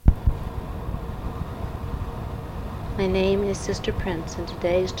My name is Sister Prince, and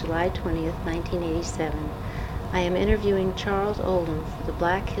today is July 20th, 1987. I am interviewing Charles Oldham for the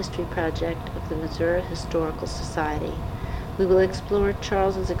Black History Project of the Missouri Historical Society. We will explore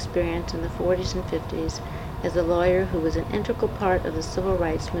Charles's experience in the 40s and 50s as a lawyer who was an integral part of the civil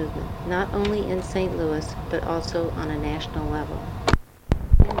rights movement, not only in St. Louis, but also on a national level.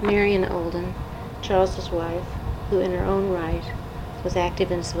 Marion Oldham, Charles's wife, who in her own right was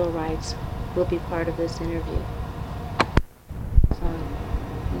active in civil rights, will be part of this interview.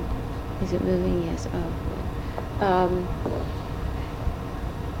 Is it moving? Yes. Oh.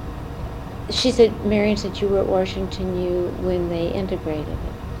 She said, Marion said you were at Washington U when they integrated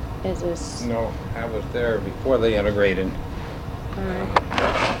it as a... No, I was there before they integrated.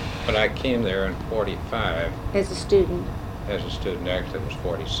 But I came there in 45. As a student? As a student, actually it was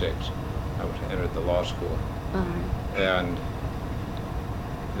 46. I entered the law school. And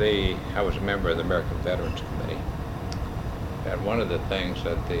I was a member of the American Veterans Committee. And one of the things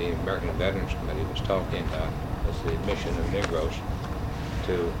that the American Veterans Committee was talking about was the admission of Negroes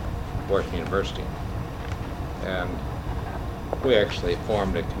to Washington University. And we actually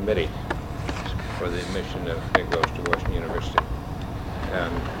formed a committee for the admission of Negroes to Washington University.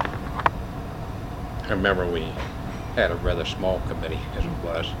 And I remember we had a rather small committee, as it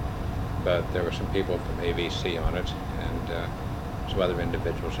was, but there were some people from AVC on it, and some other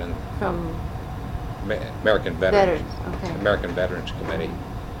individuals from American Veterans. Okay. American Veterans Committee,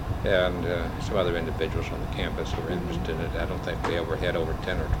 and some other individuals on the campus who were interested in it. I don't think we ever had over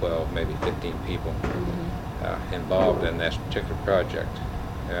 10 or 12, maybe 15 people involved in this particular project.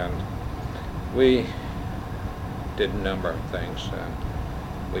 And we did a number of things.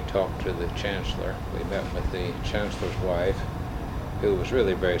 We talked to the chancellor. We met with the chancellor's wife, who was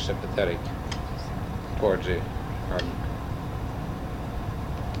really very sympathetic towards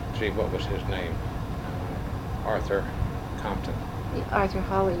what was his name? Arthur Compton. Arthur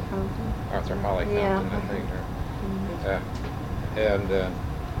Holly Compton. Arthur Holly Compton, Yeah. I think. And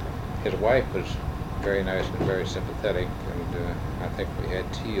his wife was very nice and very sympathetic, and I think we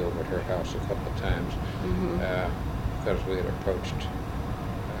had tea over at her house a couple of times because we had approached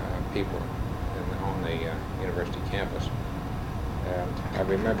people on the university campus. And I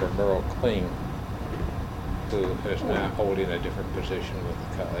remember Merle Kling, who is now holding a different position with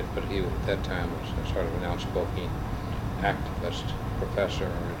the college, but he at that time was sort of an outspoken activist, professor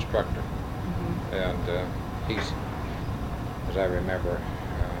or instructor. And he's, as I remember,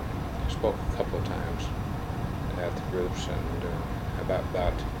 spoke a couple of times at the groups and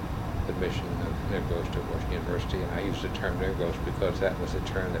about admission of Negroes to Washington University, and I use the term Negroes because that was the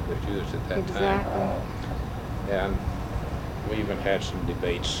term that was used at that time. And we even had some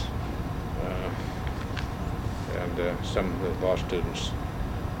debates, and some of the law students,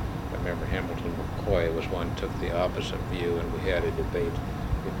 I remember Hamilton McCoy was one, took the opposite view, and we had a debate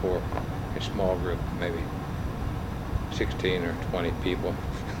before a small group, maybe 16 or 20 people,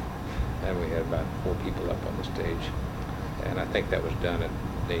 and we had about 4 people up on the stage. And I think that was done at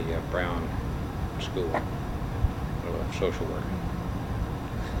the Brown School of Social Work.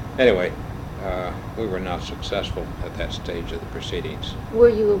 Anyway, we were not successful at that stage of the proceedings. Were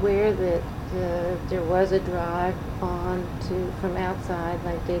you aware that there was a drive on from outside,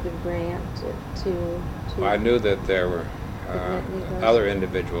 like David Grant, to I knew that there were other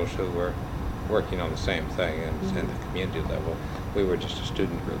individuals who were working on the same thing, and in the community level. We were just a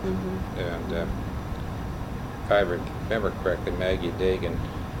student group. And if I remember correctly, Maggie Dagan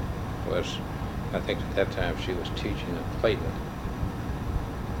was, I think at that time she was teaching at Clayton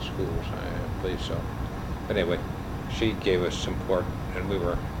schools, I believe so. But anyway, she gave us support, and we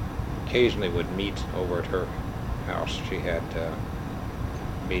were occasionally would meet over at her house. She had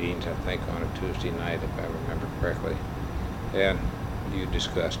meetings, I think, on a Tuesday night, if I remember correctly. And you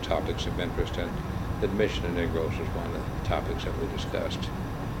discussed topics of interest, and the admission of Negroes was one of the topics that we discussed.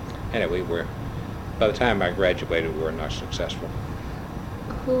 Anyway, by the time I graduated, we were not successful.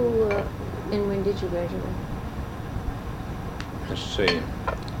 Who, and when did you graduate? Let's see.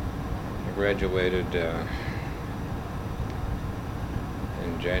 I graduated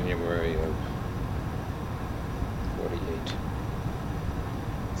in January of 48.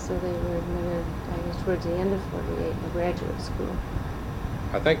 So they were admitted, I guess, towards the end of 48 in the graduate school.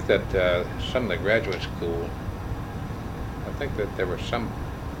 I think that some of the graduate school, I think that there were some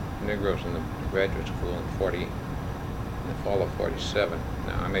Negroes in the graduate school in the fall of 47.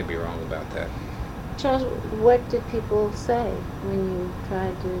 Now, I may be wrong about that. Charles, what did people say when you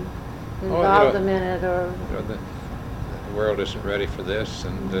tried to involve them in it, or? The world isn't ready for this,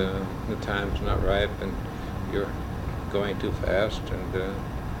 and the time's not right, and you're going too fast, and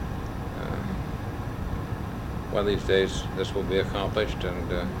one of these days this will be accomplished,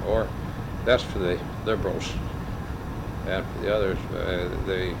 and or that's for the liberals, and for the others,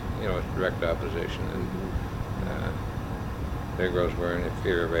 it's direct opposition, and Negroes were an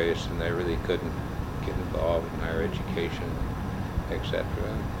inferior race, and they really couldn't get involved in higher education, etc.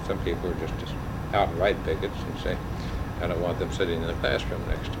 Some people are just outright bigots and say, I don't want them sitting in the classroom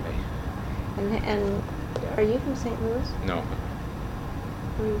next to me. And are you from St. Louis? No.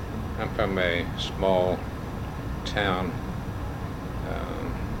 Where are you from? I'm from a small town.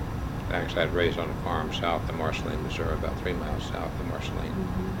 Actually, I'd raised on a farm south of Marceline, Missouri, about 3 miles south of Marceline.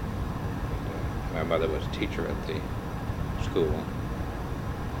 And, my mother was a teacher at the school.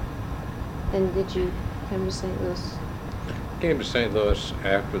 And did you come to St. Louis? Came to St. Louis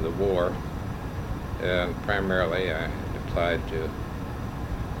after the war, and primarily I applied to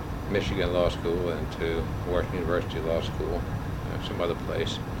Michigan Law School and to Washington University Law School, some other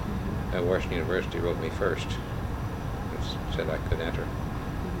place. And Washington University wrote me first and said I could enter.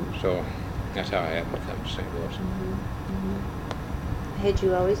 So that's how I happened to come to St. Louis. Had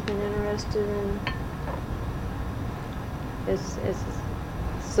you always been interested in as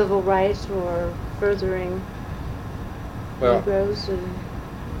civil rights or furthering Negroes?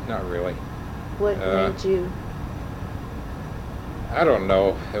 Not really. What made you? I don't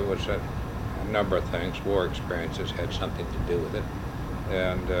know. It was a number of things. War experiences had something to do with it.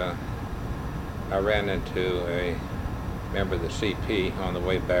 And I ran into a member of the CP on the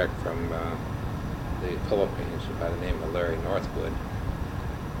way back from the Philippines by the name of Larry Northwood.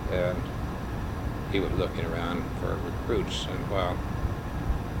 And he was looking around for recruits, and while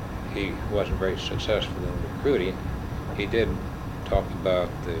he wasn't very successful in recruiting, he did talk about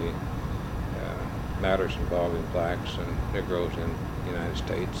the matters involving blacks and Negroes in the United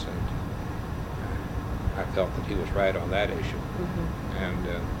States, and I felt that he was right on that issue.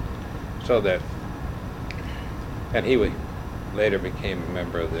 And he later became a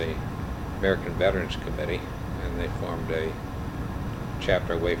member of the American Veterans Committee, and they formed a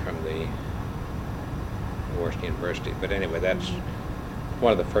chapter away from the Washington University. But anyway, that's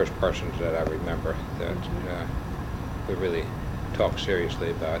one of the first persons that I remember that we really talked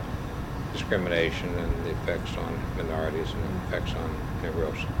seriously about discrimination and the effects on minorities and the effects on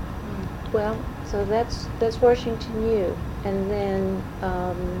Negroes. Well, so that's Washington U, and then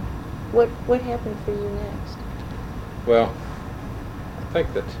what happened for you next? Well, I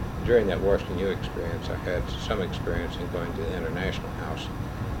think that during that Washington U experience, I had some experience in going to the International House,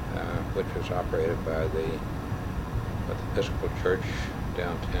 which was operated by the Episcopal Church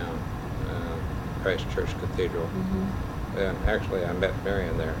downtown, Christ Church Cathedral. And actually, I met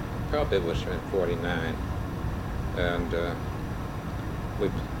Marion there. Probably it was in '49, and we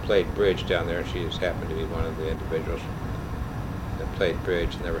played bridge down there. She just happened to be one of the individuals that played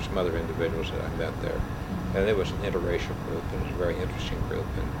bridge, and there were some other individuals that I met there. And it was an interracial group. It was a very interesting group,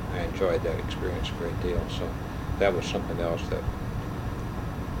 and I enjoyed that experience a great deal. So that was something else that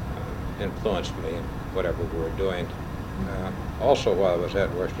influenced me in whatever we were doing. Also, while I was at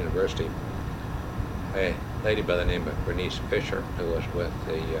Washington University, a lady by the name of Bernice Fisher, who was with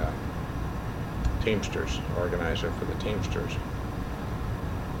the Teamsters, organizer for the Teamsters,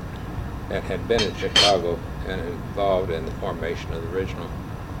 and had been in Chicago and involved in the formation of the original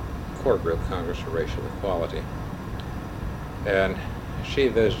core group, Congress for Racial Equality. And she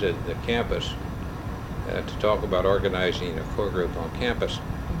visited the campus to talk about organizing a core group on campus.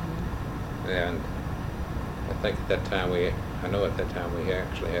 And I think at that time we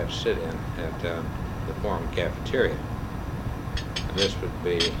actually had a sit-in at the Forum cafeteria. And this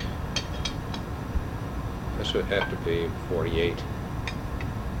would have to be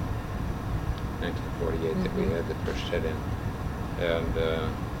 1948 that we had the first sit-in. And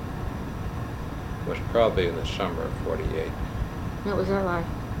it was probably in the summer of '48. What was that like?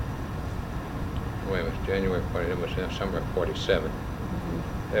 Well, it was January 40, it was in the summer of '47.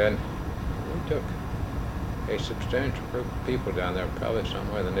 And we took a substantial group of people down there, probably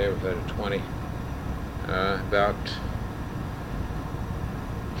somewhere in the neighborhood of 20, about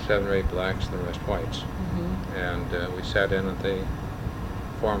 7 or 8 blacks and the rest whites. And we sat in at the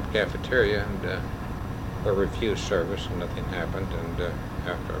Forum cafeteria and were refused service, and nothing happened. And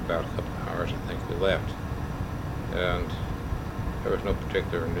after about a couple of hours, I think we left. And there was no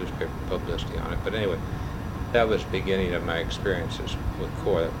particular newspaper publicity on it. But anyway, that was the beginning of my experiences with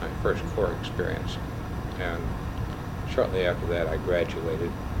CORE, my first CORE experience. And shortly after that, I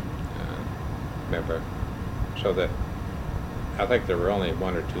graduated, remember, so that I think there were only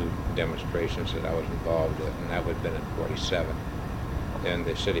 1 or 2 demonstrations that I was involved with, and that would have been in '47 in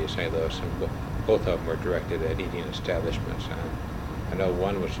the city of St. Louis, and both of them were directed at eating establishments. I know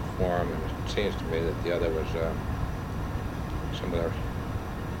one was a forum, and it seems to me that the other was some other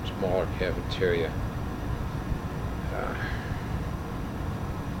smaller cafeteria.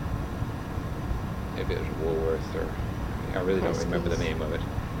 Maybe it was Woolworth, or I really don't remember the name of it.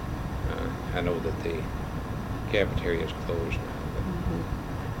 I know that the cafeteria is closed now.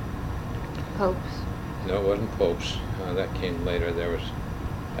 Pope's. No, it wasn't Pope's. That came later. There was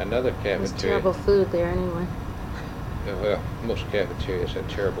another cafeteria. There's terrible food there anyway. Well, most cafeterias had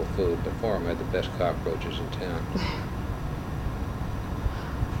terrible food. The Forum had the best cockroaches in town.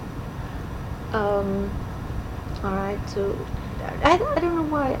 All right, so I don't know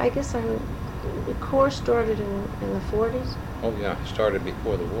why. I guess the Corps started in the 40s? Oh, yeah, it started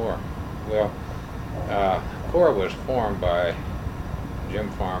before the war. Well, Corps was formed by Jim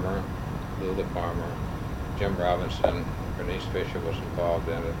Farmer, Lula Farmer, Jim Robinson, Bernice Fisher was involved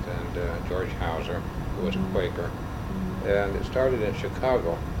in it, and George Hauser, who was a Quaker. And it started in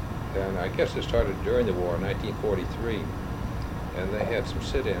Chicago. And I guess it started during the war, 1943. And they had some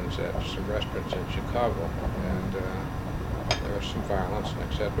sit-ins at some restaurants in Chicago. And there was some violence and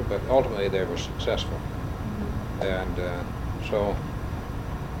etc. But ultimately they were successful. And so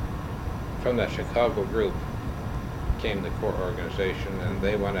from that Chicago group came the Corps organization, and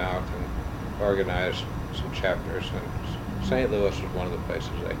they went out and organized some chapters. And St. Louis was one of the places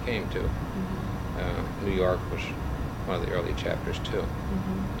I came to. New York was one of the early chapters too.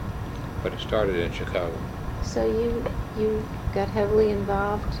 But it started in Chicago. So you got heavily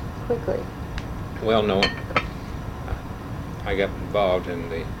involved quickly? Well, no. I got involved in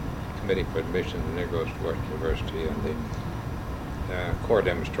the Committee for Admission of Negroes to Washington University and the Corps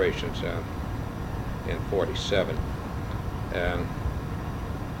demonstrations in 47. And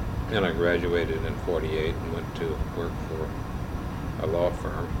then I graduated in 48 and went to work for a law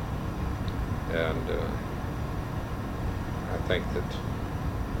firm. And I think that,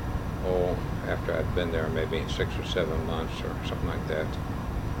 after I'd been there maybe 6 or 7 months or something like that,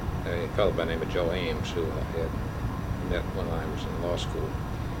 a fellow by the name of Joe Ames, who I had met when I was in law school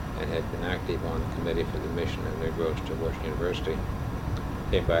and had been active on the Committee for the Admission of Negroes to Washington University,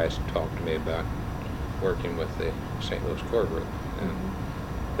 came by and talked to me about working with the St. Louis Corps group. And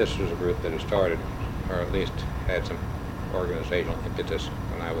this was a group that had started, or at least had some organizational impetus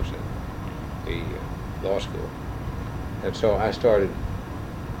when I was in the law school. And so I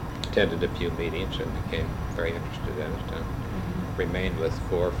attended a few meetings and became very interested in it, and remained with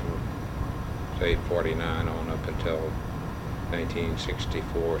Corps from, say, 49 on up until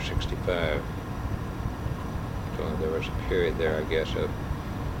 1964, 65. So there was a period there, I guess, of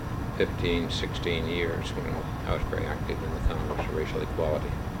 15, 16 years when I was very active in the Congress of Racial Equality.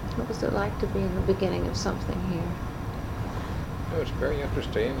 What was it like to be in the beginning of something here? It was very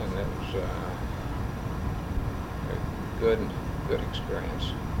interesting, and it was a good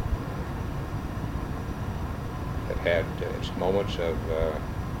experience. It had its moments of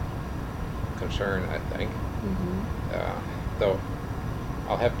concern, I think. Though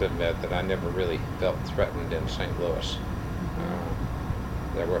I'll have to admit that I never really felt threatened in St. Louis.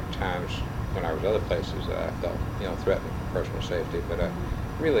 There were times when I was other places that I felt, threatened for personal safety, but I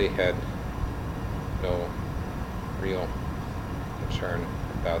really had no real concern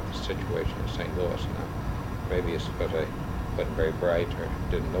about the situation in St. Louis. Maybe it's because I wasn't very bright or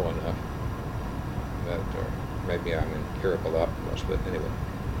didn't know enough, or maybe I'm an incurable optimist, but anyway,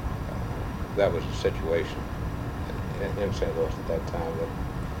 that was the situation in St. Louis at that time, that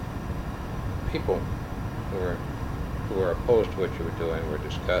people who were opposed to what you were doing were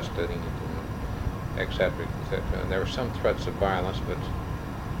disgusted, and et cetera, et cetera. And there were some threats of violence, but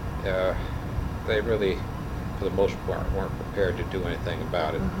they really, for the most part, weren't prepared to do anything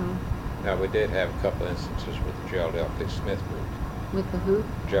about it. Now, we did have a couple instances with the Gerald L. K. Smith group. With the who?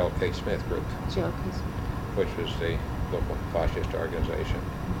 Gerald K. Smith group. Gerald K. Smith. Which was the local fascist organization.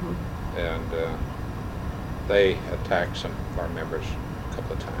 And they attacked some of our members a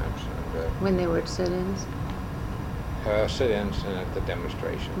couple of times. And, when they were at sit-ins? Sit-ins and at the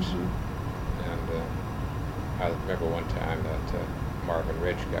demonstrations. And I remember one time that Marvin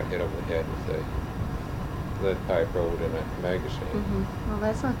Rich got hit over the head with a lead pipe rolled in a magazine. Well,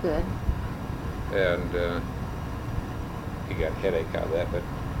 that's not good. And he got a headache out of that, but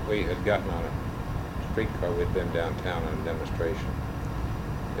we had gotten on a streetcar. We'd been downtown on a demonstration,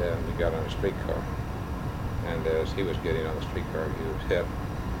 and we got on a streetcar, and as he was getting on the streetcar, he was hit.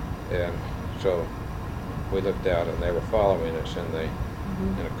 And so we looked out, and they were following us in a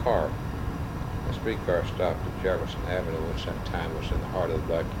car. The streetcar stopped at Jefferson Avenue, which at that time was in the heart of the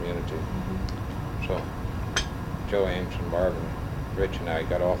black community. So Joe Ames and Marvin Rich and I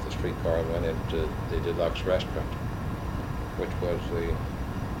got off the streetcar and went into the deluxe restaurant which was the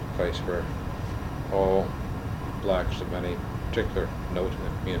place where all blacks of any particular note in the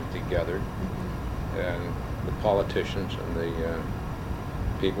community gathered, and the politicians and the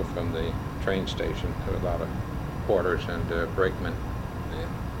people from the train station. There were a lot of porters and brakemen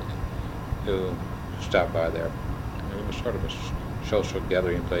who stopped by there. And it was sort of a social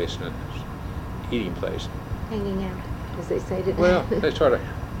gathering place and a eating place. Hanging out, as they say today. Well,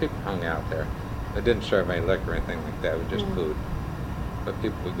 people hung out there. They didn't serve any liquor or anything like that. It was just food. But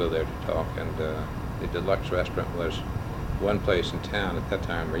people would go there to talk, and the Deluxe restaurant was one place in town at that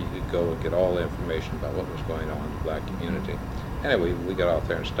time where you could go and get all the information about what was going on in the black community. Anyway, we got off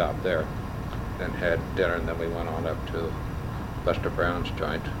there and stopped there, then had dinner, and then we went on up to Buster Brown's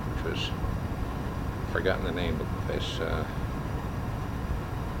joint, which was, I've forgotten the name of the place.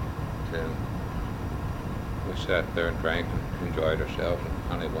 And we sat there and drank and enjoyed ourselves, and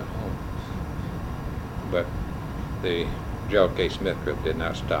finally went home. But the Gerald K. Smith group did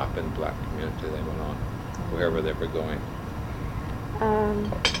not stop in the black community. They went on wherever they were going.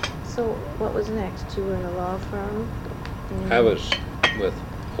 So what was next? You were in a law firm? I was with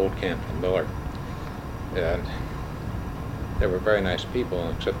Oldham and Miller, and they were very nice people,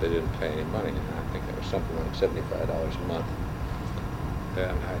 except they didn't pay any money. I think it was something like $75 a month.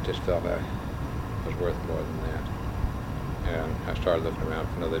 And I just felt I was worth more than that. And I started looking around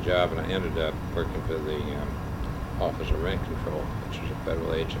for another job, and I ended up working for the Office of Rent Control, which is a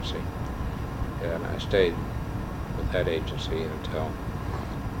federal agency. And I stayed with that agency until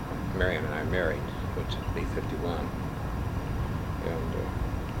Marion and I married, which would be 51. And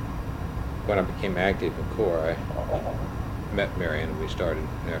when I became active in Corps, I met Marion, and we started,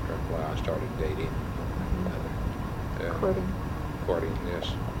 after a while, I started dating. Courting,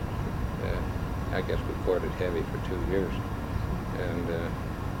 yes. I guess we courted heavy for 2 years. And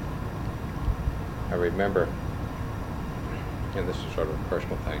I remember, and this is sort of a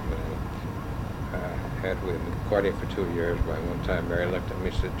personal thing, but we had been courting for 2 years. By one time, Mary looked at me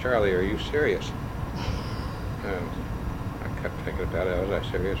and said, "Charlie, are you serious?" And I kept thinking about it. Was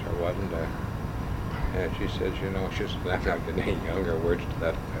I serious or wasn't I? And she said, "You know," she said, "I'm not getting any younger," words to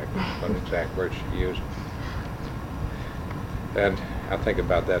that effect. One exact word she used. And I think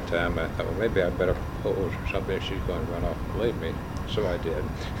about that time, I thought, well, maybe I better propose or something if she's going to run off and leave me. So I did.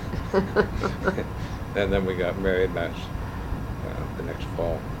 And then we got married the next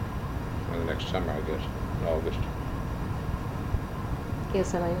fall, or the next summer, I guess, in August.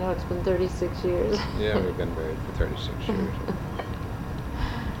 Yes, and I know it's been 36 years. Yeah, we've been married for 36 years.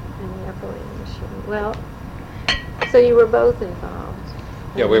 And happily, I'm sure. Well, so you were both involved.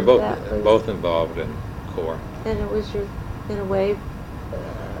 Yeah, we were both involved in Corps. And it was your, in a way,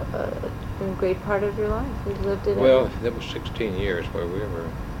 a great part of your life. You lived it. Well, it was 16 years where we were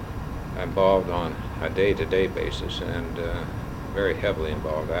involved on a day-to-day basis, and very heavily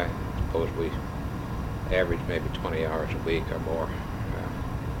involved. I suppose we averaged maybe 20 hours a week or more.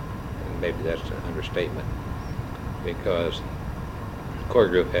 And maybe that's an understatement, because the Corps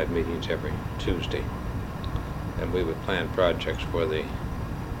group had meetings every Tuesday, and we would plan projects for the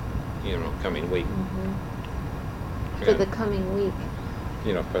coming week. For the coming week.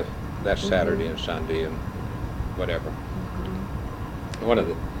 For that Saturday and Sunday and whatever. One of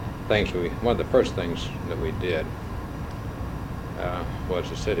the first things that we did was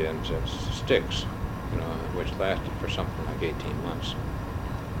the sit-ins at Sticks, which lasted for something like 18 months.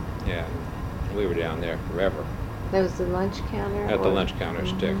 And we were down there forever. That was the lunch counter? At the lunch counter at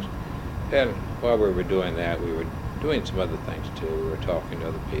Sticks. And while we were doing that, we were doing some other things too. We were talking to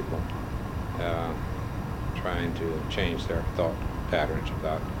other people, trying to change their thought patterns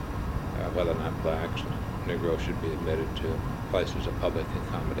about whether or not blacks and Negroes should be admitted to places of public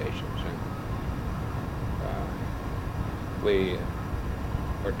accommodations. And we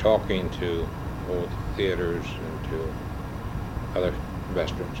were talking to old theaters and to other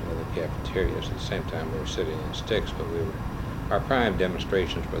restaurants and other cafeterias at the same time we were sitting in Sticks, but our prime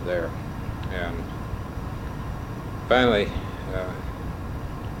demonstrations were there. And finally,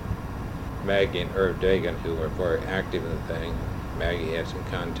 Maggie and Irv Dagan, who were very active in the thing. Maggie had some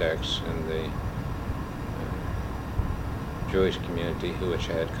contacts in the Jewish community, which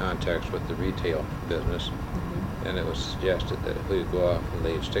had contacts with the retail business, and it was suggested that if we would go off and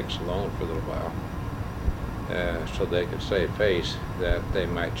leave Sticks alone for a little while, so they could save face, that they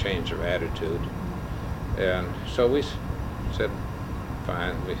might change their attitude. And so we said,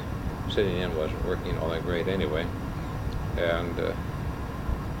 fine. Sitting in wasn't working all that great anyway, and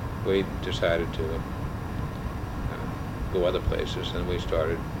we decided to go other places, and we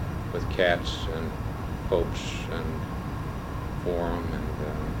started with Cats and Pope's and Forum and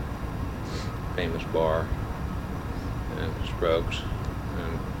Famous Bar, and Scruggs,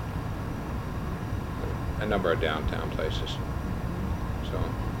 and a number of downtown places. So.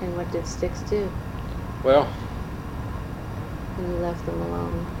 And what did Sticks do Well, when you left them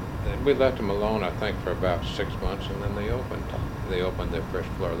alone? we left them alone, I think, for about 6 months, and then they opened. They opened their first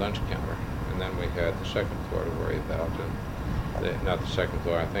floor lunch counter, and then we had the second floor to worry about, and not the second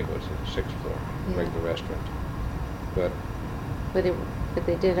floor, I think it was the sixth floor, Yeah. regular restaurant. But They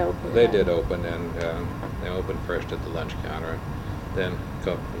did open. they did open, and they opened first at the lunch counter, then a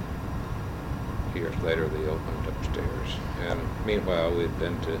couple years later they opened upstairs. And meanwhile, we'd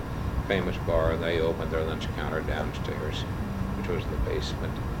been to Famous Bar, and they opened their lunch counter downstairs, which was in the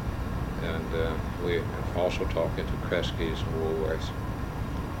basement. And we also talking to Kresge's and Woolworths.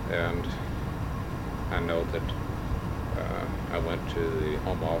 And I know that I went to the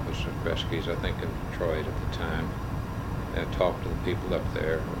home office of Kresge's, I think in Detroit at the time, and talked to the people up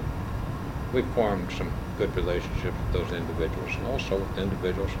there. We formed some good relationships with those individuals, and also with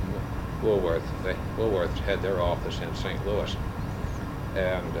individuals from Woolworth. Woolworth had their office in St. Louis,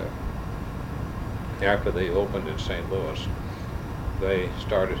 and after they opened in St. Louis, they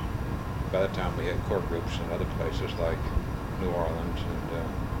started, by the time we had core groups in other places like New Orleans, and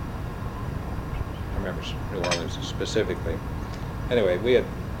I remember New Orleans specifically. Anyway, we had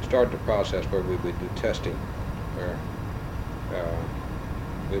started a process where we would do testing, where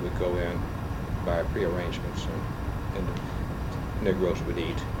we would go in by pre-arrangements, and the Negroes would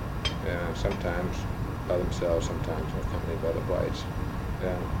eat, sometimes by themselves, sometimes accompanied by the whites,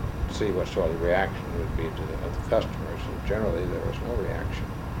 and see what sort of reaction would be to of the customers. And generally, there was no reaction.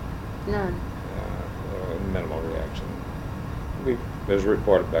 None. Minimal reaction. It was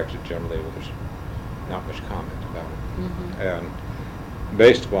reported back that generally there was not much comment about it. Mm-hmm. And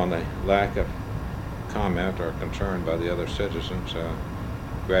based upon the lack of comment or concern by the other citizens,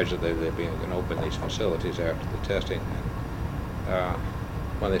 gradually they began to open these facilities after the testing. And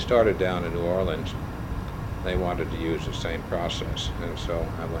when they started down in New Orleans, they wanted to use the same process. And so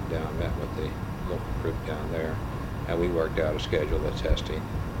I went down and met with the local group down there, and we worked out a schedule of testing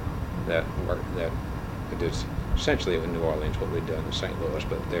that did essentially in New Orleans what we'd done in St. Louis,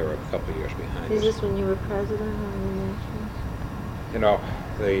 but they were a couple of years behind us. Is this when you were president of the national? You know,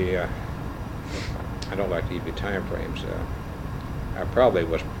 I don't like to give you time frames. I probably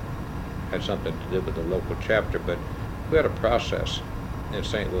had something to do with the local chapter, but we had a process in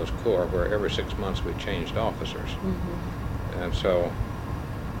St. Louis Corps where every 6 months we changed officers. Mm-hmm. And so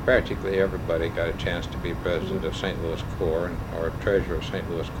practically everybody got a chance to be president of St. Louis Corps, or treasurer of St.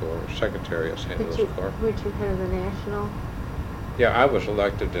 Louis Corps, or secretary of St. Louis Corps. Weren't you head of the national? Yeah, I was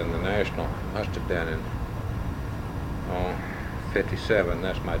elected in the national. Must have been in 57.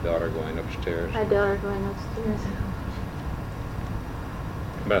 That's my daughter going upstairs. My daughter going upstairs.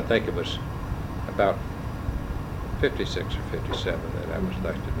 But I think it was about 56 or 57 that I was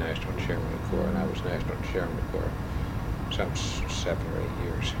elected national chairman of the Corps, and I was national chairman of the Corps some 7 or 8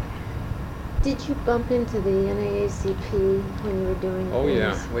 years. Did you bump into the NAACP when you were doing Oh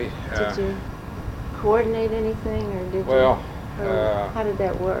things? yeah, Did you coordinate anything, or did well, you? How did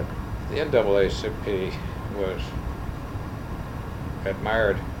that work? the NAACP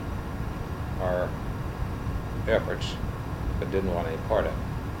admired our efforts, but didn't want any part of it.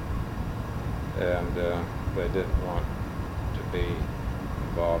 And they didn't want to be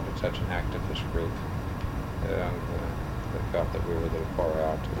involved in such an activist group. And they felt that we were a little far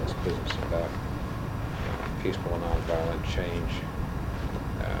out to this business about peaceful and nonviolent change.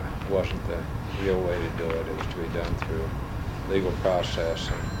 Wasn't the real way to do it. It was to be done through legal process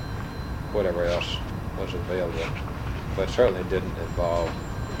and whatever else was available. But certainly didn't involve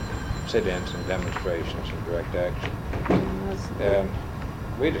sit-ins and demonstrations and direct action. And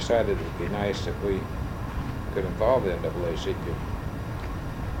we decided it would be nice if we could involve the NAACP.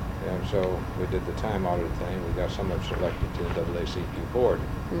 And so we did the time audit thing. We got someone selected to the NAACP board.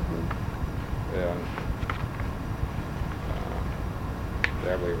 Mm-hmm. And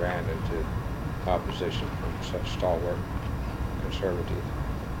there we ran into opposition from such stalwart conservative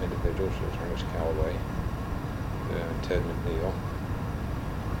individuals as Ernest Callaway and Ted McNeil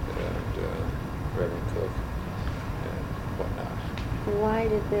and Reverend Cook and whatnot. Why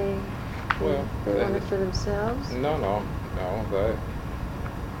did they? Well, they wanted for themselves? No. They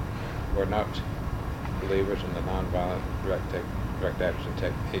were not believers in the nonviolent direct action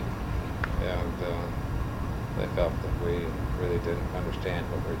technique, and they felt that we really didn't understand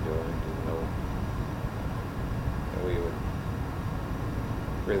what we were doing, didn't know that we would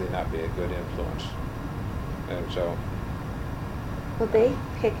really not be a good influence. And so, Well, they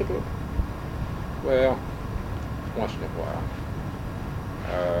picketed. well, once in a while.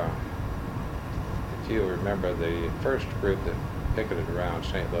 The you remember, the first group that picketed around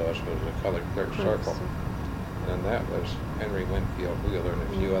St. Louis was the Colored Clerk Circle. And that was Henry Winfield Wheeler and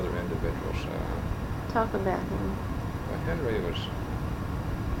a few other individuals. Talk about him. Well, Henry was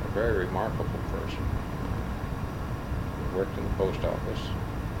a very remarkable person. He worked in the post office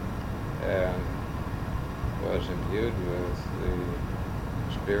and was imbued with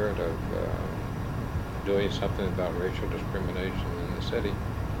the spirit of doing something about racial discrimination in the city.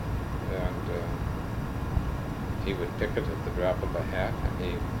 And he would picket at the drop of a hat, and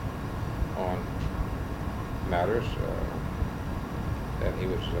he, on matters, and he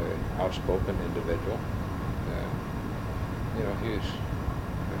was an outspoken individual. You know, he was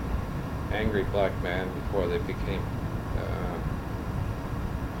an angry black man before they became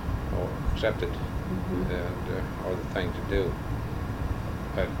accepted and or the thing to do.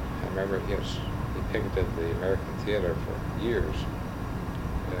 But I remember he picketed the American Theater for years,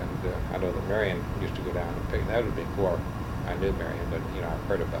 and I know that Marion used to go down and picket. That was before I knew Marion, but you know, I've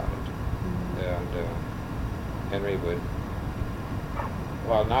heard about it. And Henry would,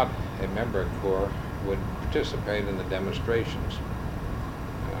 while not a member of Corps, would participate in the demonstrations.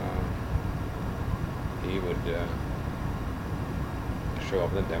 He would show up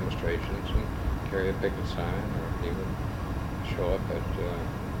in the demonstrations and carry a picket sign, or he would show up at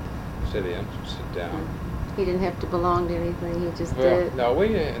sit-ins and sit down. He didn't have to belong to anything, he just Well, did. no, we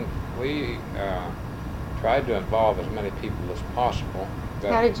tried to involve as many people as possible.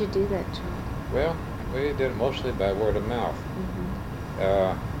 How did you do that, Charles? Well, we did it mostly by word of mouth.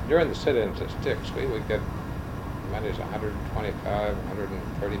 During the sit-ins at Sticks, we would get as many as 125,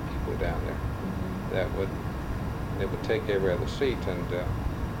 130 people down there. They would take every other seat, and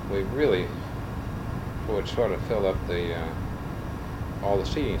we really would sort of fill up all the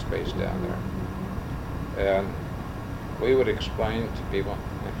seating space down there. And we would explain to people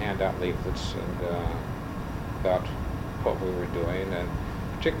and hand out leaflets and about what we were doing, and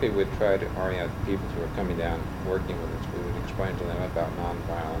particularly we'd try to orient people who were coming down working with us. We would explain to them about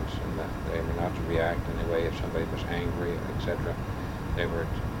nonviolence and that they were not to react in a way if somebody was angry, etc. They were,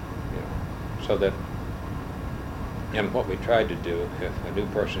 you know, so that, and what we tried to do, if a new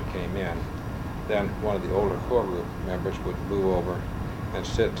person came in, then one of the older core group members would move over and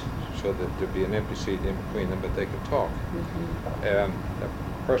sit so that there'd be an empty seat in between them, but they could talk. And the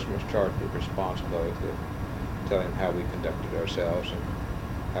person was charged with responsibility to tell him how we conducted ourselves and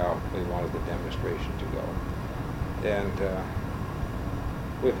how we wanted the demonstration to go. And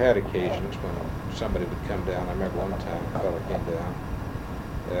we've had occasions when somebody would come down. I remember one time a fellow came down,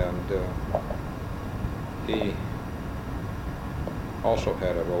 and he also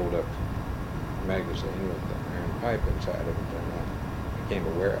had a rolled up magazine with an iron pipe inside of it, and I became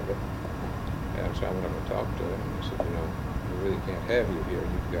aware of it. And so I went over to talk to him, and I said, you know, we really can't have you here.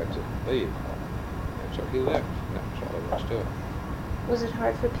 You've got to leave. And so he left, and that was all there was to it. Was it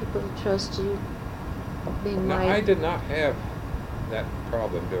hard for people to trust you being No, right? I did not have that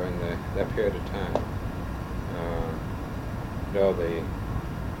problem during that period of time.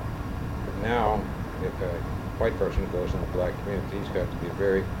 Now, if a white person goes in the black community, he's got to be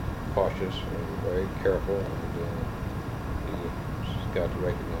very cautious and very careful, and he's got to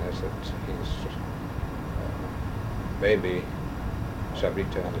recognize that he's maybe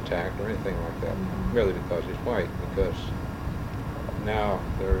subject to an attack or anything like that, merely because he's white, because now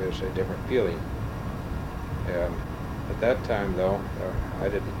there is a different feeling. At that time, though,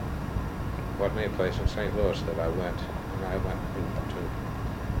 wasn't any place in St. Louis that I went, and I went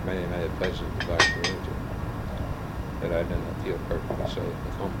to many, many places in the black community that I didn't feel perfectly safe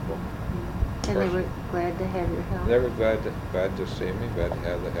and comfortable. And they were glad to have your help? They were glad to see me, glad to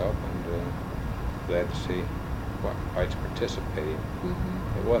have the help, and glad to see whites participating.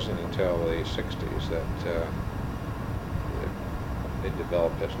 It wasn't until the 60s that it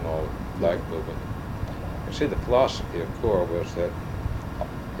developed as an all-black movement. You see, the philosophy of CORE was that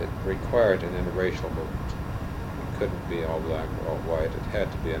it required an interracial movement. It couldn't be all black or all white. It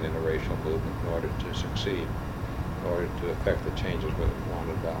had to be an interracial movement in order to succeed, in order to affect the changes we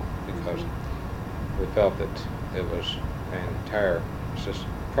wanted about, because we felt that it was an entire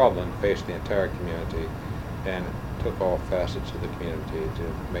problem that faced the entire community, and it took all facets of the community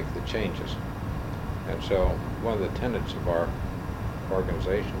to make the changes. And so one of the tenets of our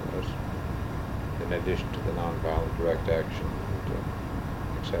organization was, in addition to the nonviolent direct action,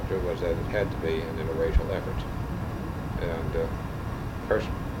 etc., was that it had to be an interracial effort. And first,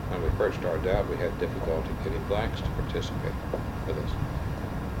 when we first started out, we had difficulty getting blacks to participate with us.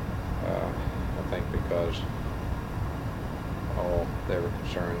 I think because they were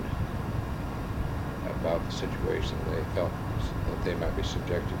concerned about the situation. They felt that they might be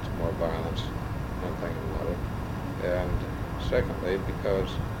subjected to more violence one thing and another. And secondly, because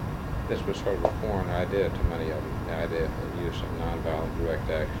this was sort of a foreign idea to many of them, the idea of the use of nonviolent direct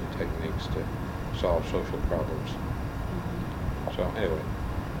action techniques to solve social problems. So anyway,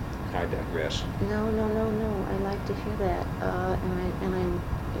 I digress. No. I like to hear that,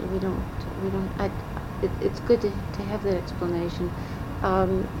 it's good to have that explanation.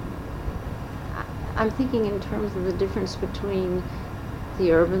 I'm thinking in terms of the difference between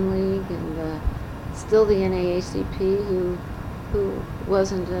the Urban League and still the NAACP, who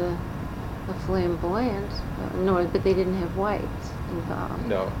wasn't a flamboyant, but they didn't have whites involved.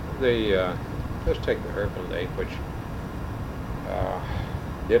 No, let's take the Urban League, which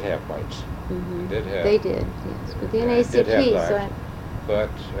did have whites. Mm-hmm. Did have. They did, yes. But the NAACP, did have blacks,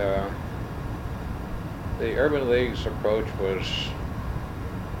 but the Urban League's approach was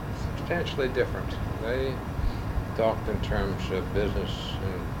substantially different. They talked in terms of business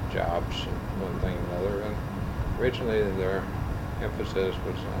and jobs and one thing and another, and originally their emphasis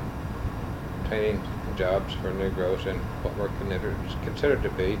was on obtaining jobs for Negroes in what were considered to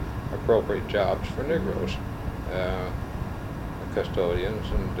be appropriate jobs for Negroes,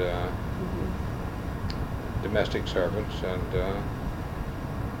 custodians and domestic servants, and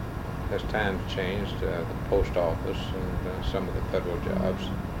as times changed, the post office and some of the federal jobs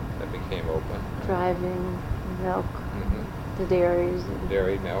that became open. Driving, milk, the dairies.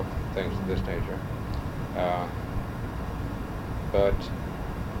 Dairy, milk, things of this nature. But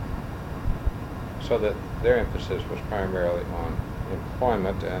so that their emphasis was primarily on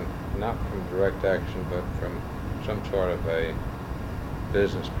employment, and not from direct action, but from some sort of a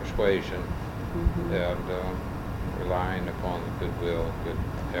business persuasion, and relying upon the goodwill, good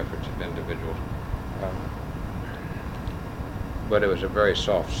efforts of individuals. But it was a very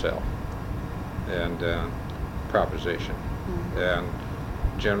soft sell and proposition. And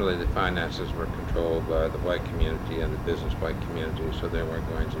generally the finances were controlled by the white community and the business white community, so they weren't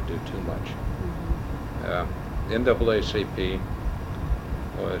going to do too much. NAACP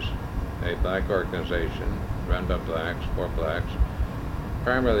was a black organization run by blacks, for blacks,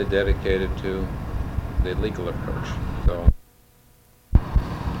 primarily dedicated to the legal approach. So,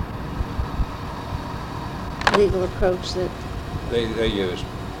 legal approach that they used,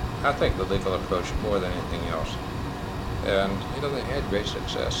 I think, the legal approach more than anything else. And, they had great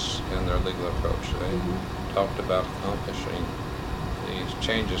success in their legal approach. They talked about accomplishing these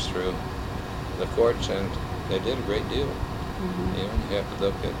changes through the courts, and they did a great deal. You have to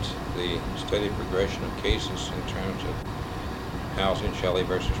look at the steady progression of cases in terms of housing, Shelley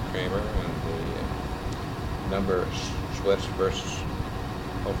versus Kramer, and the number of Sweats versus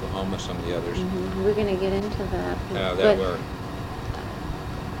Oklahoma, some of the others. We're going to get into that.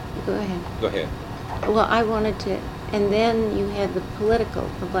 Go ahead. Go ahead. Well, I wanted to, and then you had the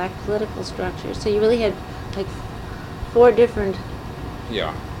black political structure. So you really had like 4 different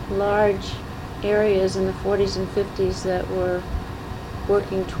large areas in the 40s and 50s that were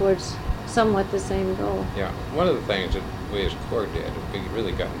working towards somewhat the same goal. Yeah, one of the things that we as CORE did, we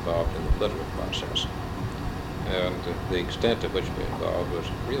really got involved in the political process. And the extent to which we were involved was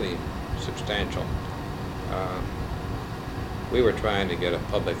really substantial. We were trying to get a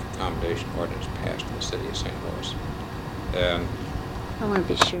public accommodation ordinance passed in the city of St. Louis. And I want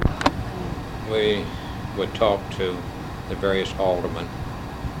to be sure. we would talk to the various aldermen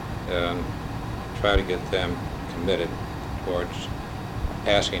and try to get them committed towards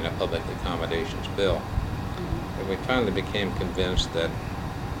passing a public accommodations bill. And we finally became convinced that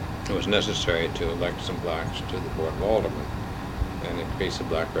it was necessary to elect some blacks to the Board of Aldermen and increase the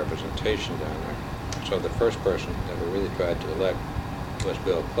black representation down there. So the first person that we really tried to elect was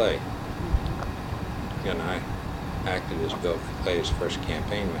Bill Clay. And I acted as Bill Clay's first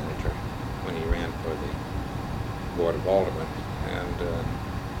campaign manager when he ran for the Board of Aldermen. And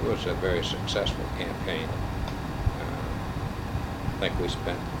it was a very successful campaign. I think we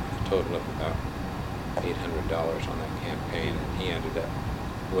spent a total of about $800 on that campaign, and he ended up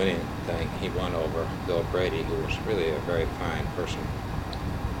winning the thing. He won over Bill Brady, who was really a very fine person.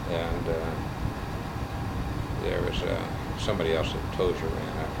 And there was somebody else that Tozier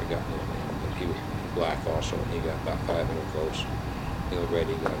ran, I've forgotten his name, but he was black also, and he got about 500 votes. Bill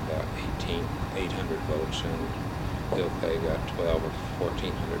Brady got about 800 votes, and Bill Clay got 12 or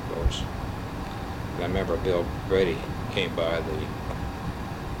 1,400 votes. And I remember Bill Brady came by the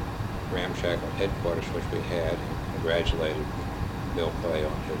ramshackle headquarters which we had and congratulated Bill Clay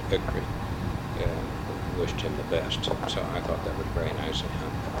on his victory and wished him the best. So I thought that was very nice of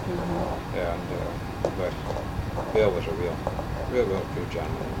him. And but Bill was a real true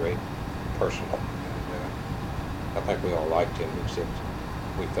gentleman, a great person. And I think we all liked him, except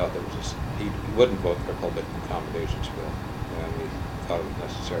we felt there was he wouldn't vote for a public accommodations bill, and we thought it was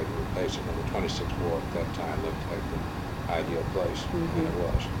necessary to replace it. And the 26th ward at that time looked like the ideal place, and it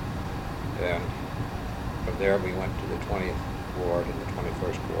was. And from there we went to the 20th ward and the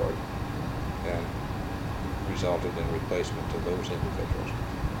 21st ward, and resulted in replacement of those individuals,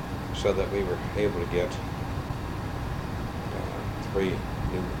 so that we were able to get 3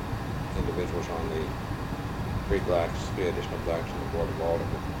 new individuals on the 3 additional blacks on the board of Oldham.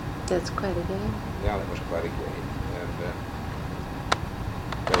 That's quite a gain. Yeah, that was quite a gain. And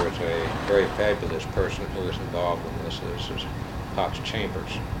there was a very fabulous person who was involved in this. This is Potts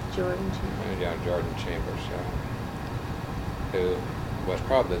Chambers. Jordan Chambers. Yeah, Jordan Chambers, who was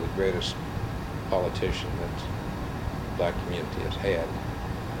probably the greatest politician that the black community has had.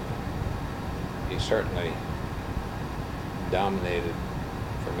 He certainly dominated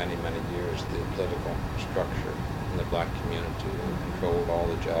for many, many years the political structure in the black community and controlled all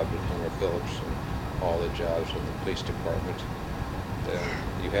the jobs at Homer Phillips and all the jobs in the police department.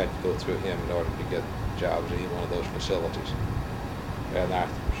 You had to go through him in order to get jobs at any one of those facilities. And I'm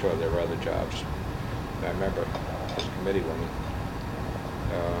sure there were other jobs. And I remember this committee woman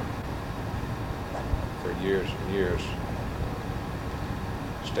for years and years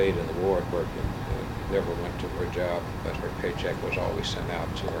stayed in the ward working. Never went to her job, but her paycheck was always sent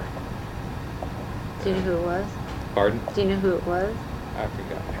out to her. Do you know who it was? Pardon? Do you know who it was? I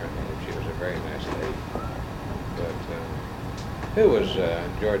forgot her name. She was a very nice lady. But who was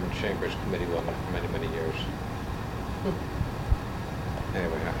Jordan Chambers' committee woman for many, many years?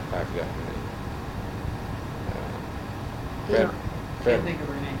 Anyway, I forgot her name. Can't think of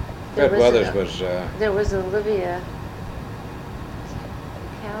her name. Fred Weathers was... there was Olivia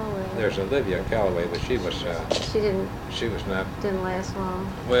Calloway. There's Olivia Calloway, but she was... She was not... didn't last long.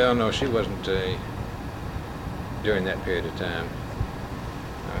 Well, no, she wasn't during that period of time.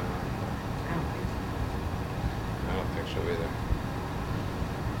 I don't think so either.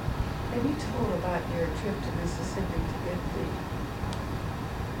 Have you told about your trip to Mississippi to get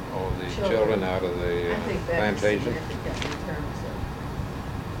The children out of the I think that plantation? is significant in terms of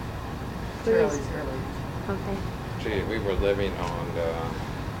Please. Charlie's early. Okay. Gee, we were living on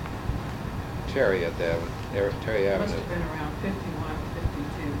Terry Avenue. Terry Must Avenue. have been around 51,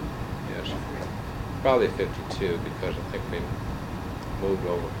 52. Yes. Probably 52, because I think we moved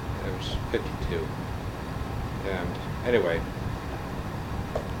over. It was 52. And anyway,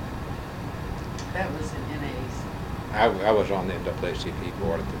 That was in NA's. I was on the NAACP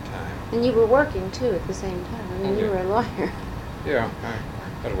board at the time. And you were working too at the same time. I mean, you were a lawyer. Yeah,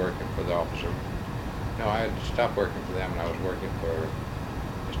 I was working for the officer. No, I had stopped working for them, and I was working for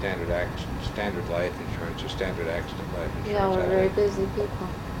Standard Life Insurance, or Standard Accident Life Insurance. Y'all were very busy people.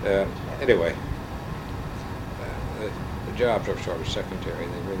 Anyway, the jobs are sort of secondary.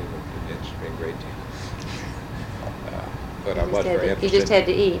 They really wouldn't against me a great deal. But I was very interested. You just had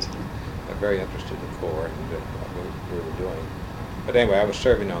to eat. I'm very interested in the Corps and what we were doing. But anyway, I was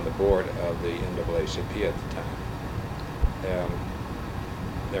serving on the board of the NAACP at the time.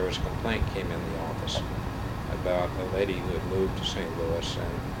 There was a complaint came in the office about a lady who had moved to St. Louis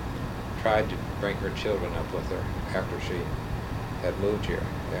and tried to bring her children up with her after she had moved here.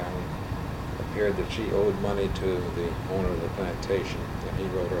 And it appeared that she owed money to the owner of the plantation, and he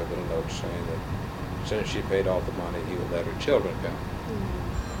wrote her a little note saying that as soon as she paid all the money, he would let her children come.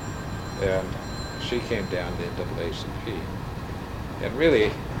 And she came down to NAACP. And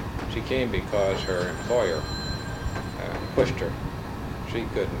really, she came because her employer pushed her. She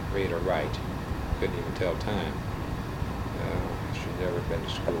couldn't read or write, couldn't even tell time. She'd never been to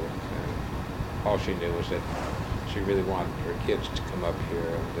school. And all she knew was that she really wanted her kids to come up here,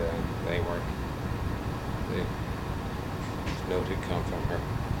 and they weren't. The note had come from her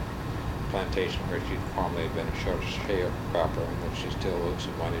plantation where she'd formerly been a sharecropper, and that she still owed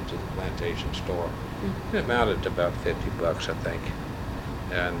some money to the plantation store. It amounted to about $50, I think,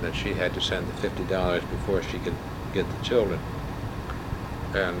 and that she had to send the $50 before she could get the children.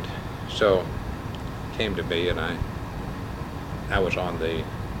 And so it came to me, and I was on the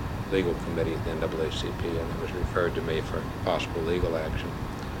legal committee at the NAACP, and it was referred to me for possible legal action.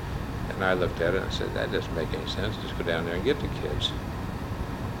 And I looked at it and said, that doesn't make any sense. Just go down there and get the kids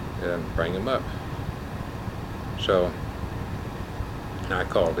and bring them up. So I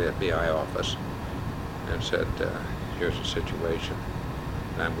called the FBI office and said, here's the situation,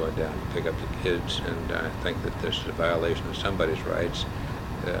 and I'm going down to pick up the kids, and I think that this is a violation of somebody's rights,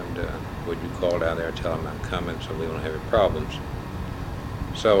 and would you call down there and tell them I'm coming so we don't have any problems?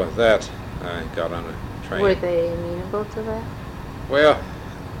 So with that, I got on a train. Were they amenable to that? Well,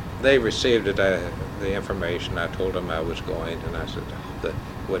 they received it the information. I told them I was going, and I said there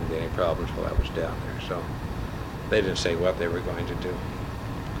wouldn't be any problems while I was down there. So they didn't say what they were going to do.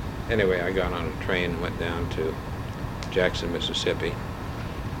 Anyway, I got on a train and went down to Jackson, Mississippi,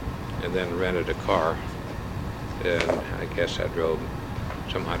 and then rented a car. And I guess I drove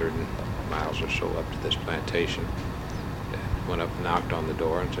some 100 miles or so up to this plantation. Went up and knocked on the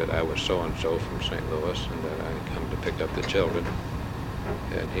door and said I was so-and-so from St. Louis and that I'd come to pick up the children.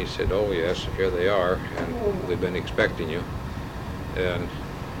 And he said, oh yes, here they are, and we've been expecting you. And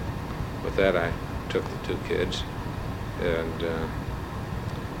with that I took the two kids, and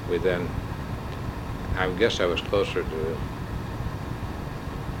we then, I guess I was closer to,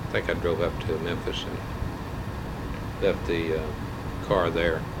 I think I drove up to Memphis and left the car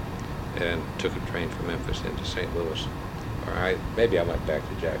there and took a train from Memphis into St. Louis. Or maybe I went back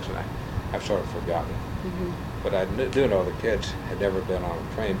to Jackson. I've sort of forgotten. Mm-hmm. But I do know the kids had never been on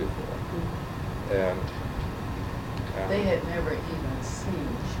a train before. Mm-hmm. And They had never even seen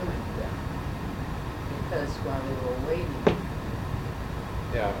chewing gum, because while they were waiting,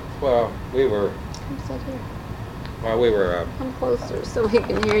 yeah, well, we were, Come sit here. while we were Come closer so we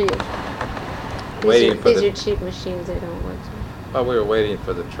can hear you. waiting for These the, are cheap machines. They don't work. while we were waiting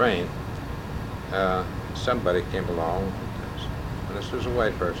for the train, somebody came along, and this was a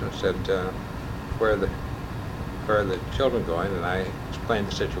white person, said, where are the children going? And I explained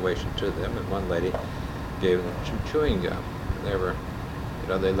the situation to them, and one lady gave them some chewing gum. And they were,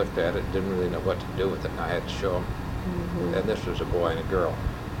 they looked at it, didn't really know what to do with it, and I had to show them. Mm-hmm. And this was a boy and a girl.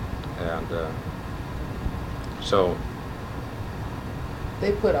 And so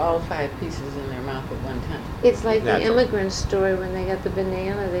they put all 5 pieces in their mouth at one time. It's like the Natural. immigrant story when they got the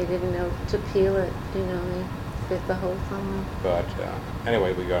banana. They didn't know to peel it. They bit the whole thing. But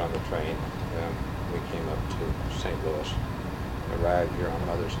anyway, we got on the train. We came up to St. Louis, arrived here on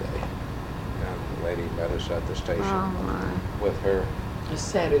Mother's Day. And the lady met us at the station Oh my. with her. A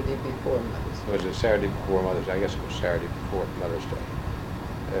Saturday before Mother's Day. Was it Saturday before Mother's Day? I guess it was Saturday before Mother's Day.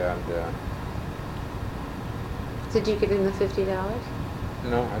 And Did you get in the $50?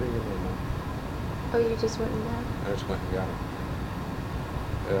 no, I didn't get any money. Oh, you just went and got it? I just went and got it.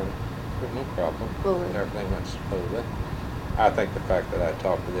 But no problem. Bullet. Everything went smoothly. I think the fact that I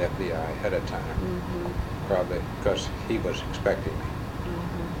talked to the FBI ahead of time, Mm-hmm. probably because he was expecting me,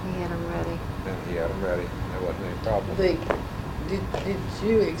 Mm-hmm. He had them ready. and he had them ready. There wasn't any problem. Did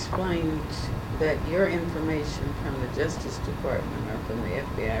you explain that your information from the Justice Department or from the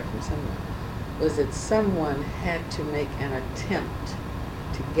FBI, from someone, was that someone had to make an attempt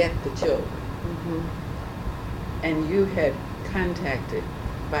to get the children, Mm-hmm. and you had contacted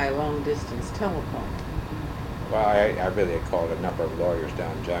by long distance telephone? Well, I really had called a number of lawyers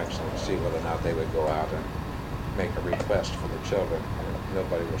down in Jackson to see whether or not they would go out and make a request for the children, and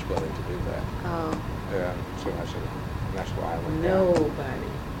nobody was willing to do that. Oh. And so I said, that's why I went down.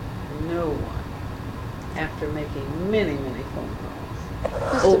 Nobody, no one, after making many, many phone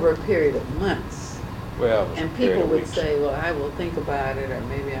calls over a period of months. Well, it was a And period people of would weeks. say, well, I will think about it, or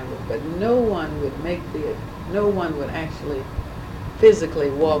maybe I will, but no one would actually physically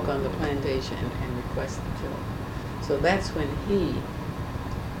walk on the plantation and request the children. So that's when he,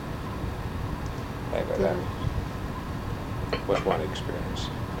 Maybe that was one experience.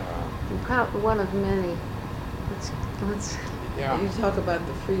 Probably one of many. Let's. Yeah. you talk about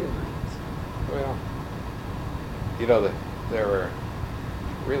the freedom rides. Well, there were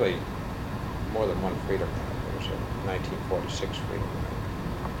really more than one freedom ride. There was a 1946 freedom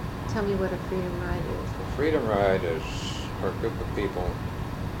ride. Tell me what a freedom ride is. The freedom ride is where a group of people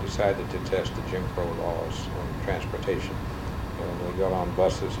decided to test the Jim Crow laws on transportation. And we got on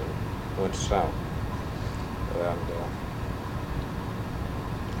buses and went south. And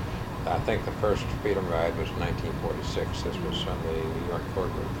I think the first freedom ride was 1946. This was from the New York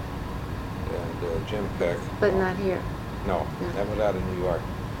courtroom. And Jim Peck. But not here. No, No. that was out in New York.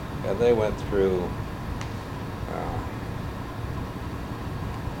 And they went through,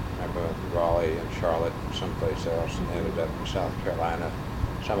 remember, Raleigh and Charlotte and someplace else, and ended up in South Carolina.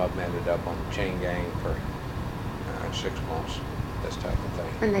 Some of them ended up on the chain gang for 6 months, this type of thing.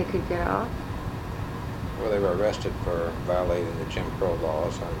 And they could get off? Well, they were arrested for violating the Jim Crow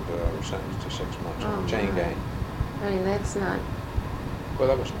laws and were sentenced to 6 months on Oh, the chain my. gang. I mean, that's not. Well,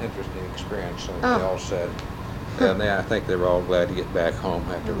 that was an interesting experience, like Oh. they all said. And I think they were all glad to get back home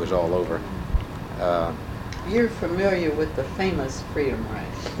after it was all over. You're familiar with the famous freedom ride.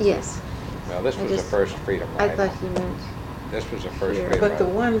 Yes. Well, this I was the just- first freedom I ride. thought you meant. This was the first Here. freedom But the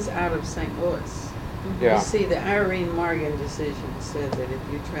ride. ones out of St. Louis, Yeah. you see, the Irene Morgan decision said that if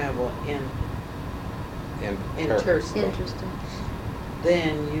you travel in In in Turk. Turston, Interesting.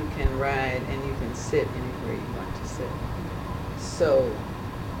 then you can ride and you can sit anywhere you want to sit. So,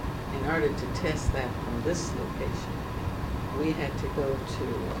 in order to test that from this location, we had to go to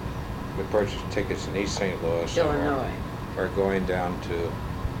We purchased tickets in East St. Louis. Illinois. Or going down to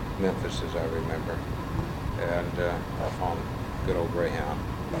Memphis, as I remember, and off on good old Greyhound.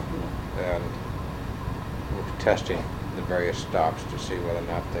 And we were testing the various stops to see whether or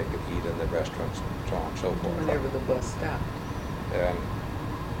not they could eat in the restaurants and so on and so forth. Whenever the bus stopped. And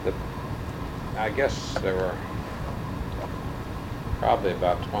I guess there were probably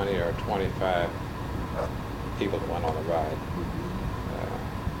about 20 or 25 people that went on the ride,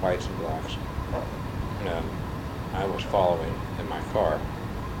 whites and blacks. And I was following in my car,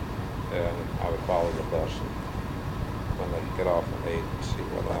 and I would follow the bus and when they get off and ate and see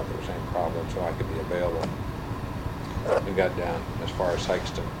whether or not there was any problem so I could be available. We got down as far as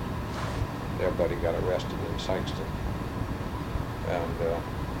Sykeston. Everybody got arrested in Sykeston. And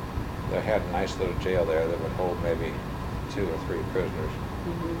they had a nice little jail there that would hold maybe 2 or 3 prisoners.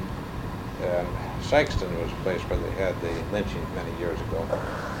 And Sykeston was a place where they had the lynching many years ago.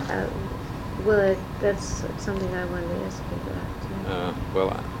 Well, that's something I wanted to ask you about, too. Well,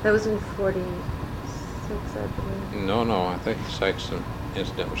 that was in 46, I believe. No, I think the Sykeston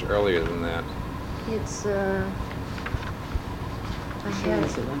incident was earlier than that. It's, I had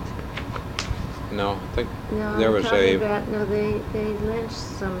it. No, I think No, there I'm was talking a about, no, they lynched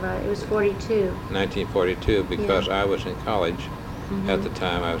somebody. It was 42. 1942 because Yeah. I was in college at the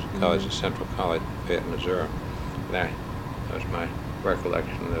time. I was in college at Central College, Fayette, Missouri. And that was my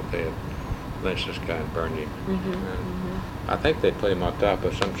recollection that they had lynched this guy and burned him. I think they put him on top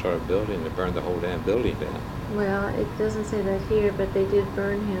of some sort of building. They burned the whole damn building down. Well, it doesn't say that here, but they did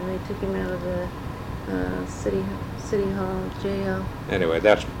burn him. They took him out of the city hall jail. Anyway,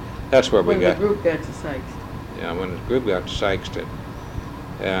 that's where we got. When the group got to Sykeston. Yeah, when the group got to Sykeston,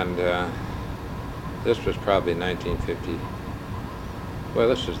 and this was probably 1950. Well,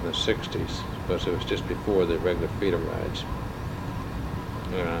 this was in the 60s, because it was just before the regular Freedom Rides.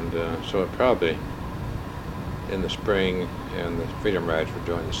 And so it probably in the spring, and the Freedom Rides were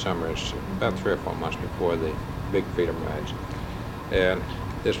during the summers, about 3 or 4 months before the big Freedom Rides. And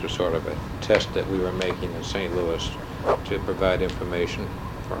this was sort of a test that we were making in St. Louis to provide information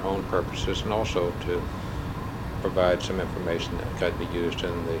for our own purposes, and also to provide some information that could be used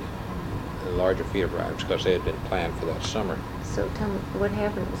in the larger Freedom Rides, because they had been planned for that summer. So tell me, what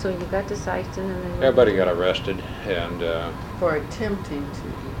happened? So you got to Sykeston and then... Everybody got arrested, and... for attempting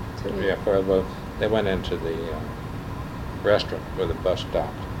to... Yeah, well, they went into the restaurant where the bus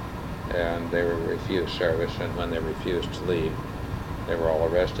stopped, and they were refused service, and when they refused to leave, they were all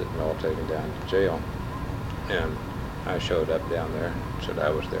arrested and all taken down to jail. And I showed up down there, said I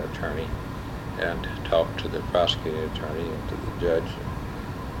was their attorney, and talked to the prosecuting attorney and to the judge,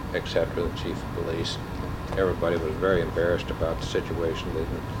 etc., the chief of police. Everybody was very embarrassed about the situation.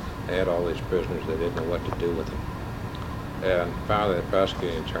 They had all these prisoners. They didn't know what to do with them. And finally, the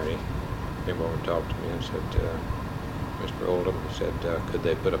prosecuting attorney came over and talked to me and said, Mr. Oldham, he said, could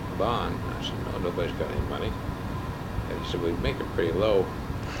they put up a bond? I said, no, nobody's got any money. And he said, we'd make it pretty low.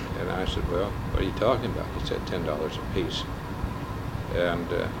 And I said, well, what are you talking about? He said, $10 a piece. And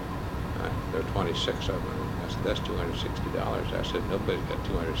there were 26 of them. I said, that's $260. I said, nobody's got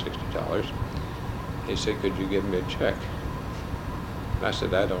 $260. He said, could you give me a check? And I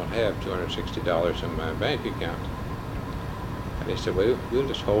said, I don't have $260 in my bank account. And he said, well, we'll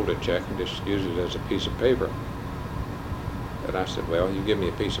just hold a check and just use it as a piece of paper. And I said, well, you give me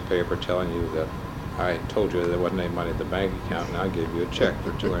a piece of paper telling you that I told you there wasn't any money in the bank account, and I'll give you a check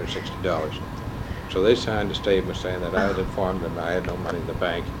for $260. So they signed a statement saying that I had informed them I had no money in the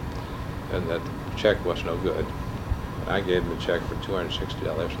bank and that the check was no good. And I gave them a check for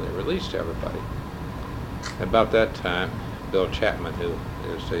 $260, and they released everybody. About that time, Bill Chapman, who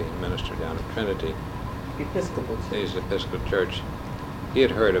is the minister down at Trinity, Episcopal Church. he's the Episcopal Church, he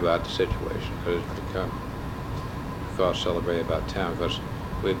had heard about the situation because it's become a cause celebrated about town, because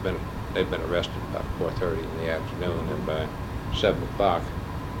they'd been arrested about 4:30 in the afternoon, and by 7 o'clock,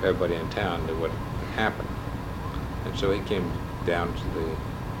 everybody in town knew what had happened. And so he came down to the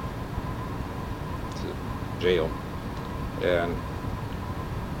jail and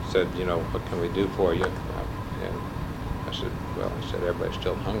said, you know, what can we do for you? And I said, well, he said, everybody's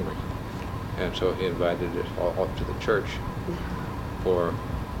still hungry. And so he invited us all up to the church for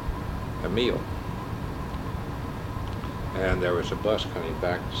a meal. And there was a bus coming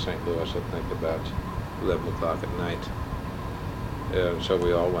back to St. Louis, I think, about 11 o'clock at night. And so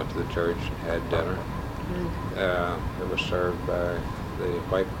we all went to the church and had dinner. It was served by the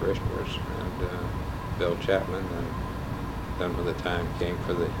white parishioners and Bill Chapman and then when the time came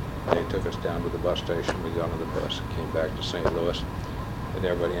they took us down to the bus station. We got on the bus and came back to St. Louis, and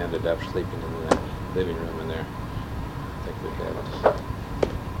everybody ended up sleeping in the living room in there. I think we had,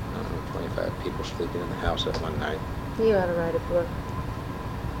 I don't know, 25 people sleeping in the house that one night. You ought to write a book.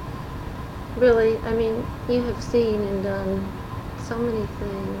 Really, I mean, you have seen and done so many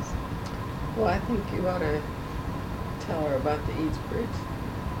things. Well, I think you ought to tell her about the Eads Bridge,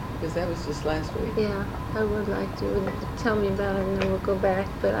 because that was just last week. Yeah, I would like to. Tell me about it, and then we'll go back.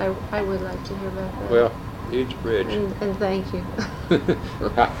 But I would like to hear about that. Well, Eads Bridge. And thank you.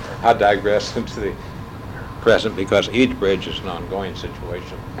 I digress into the present because Eads Bridge is an ongoing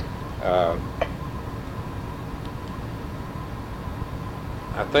situation.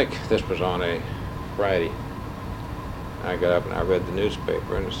 I think this was on a Friday. I got up and I read the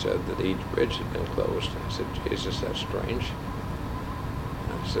newspaper and it said that Eads Bridge had been closed. I said, Jesus, that's strange.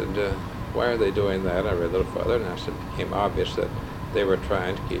 I said, why are they doing that? I read a little further and I said, it became obvious that they were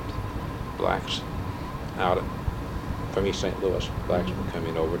trying to keep blacks out from East St. Louis. Blacks were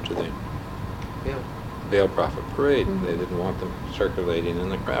coming over to the Veil Prophet Parade. Mm-hmm. They didn't want them circulating in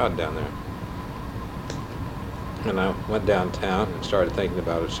the crowd down there. And I went downtown and started thinking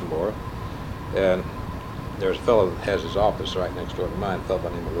about it some more. And there's a fellow that has his office right next door to mine, a fellow by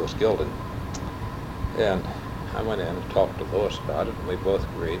the name of Louis Gilden. And I went in and talked to Louis about it, and we both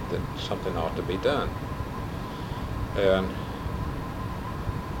agreed that something ought to be done. And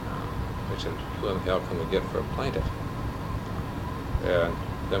we said, who in the hell can we get for a plaintiff? And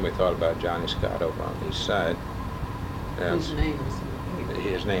then we thought about Johnny Scott over on the east side. And Whose name was in the paper?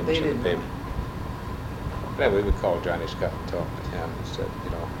 his name was in the paper. Anyway, we called Johnny Scott and talked to him and said,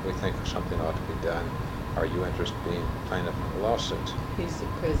 we think something ought to be done. Are you interested in being plaintiff in the lawsuit? He's the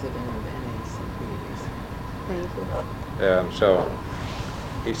president of NACP. Thank you. And so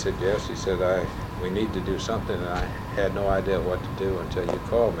he said yes. He said, we need to do something, and I had no idea what to do until you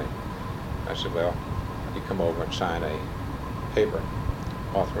called me. I said, well, you come over and sign a paper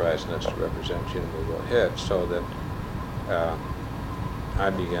authorizing us to represent you, and we'll go ahead. So that I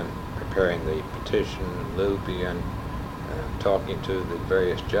began preparing the petition, and Lou began talking to the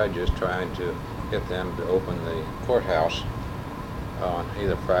various judges, trying to get them to open the courthouse on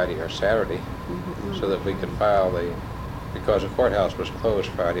either Friday or Saturday, so that we could file because the courthouse was closed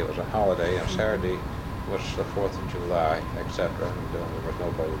Friday, it was a holiday, and Saturday was the 4th of July, etc., and there was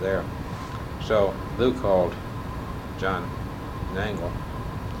nobody there. So Lou called John Nangle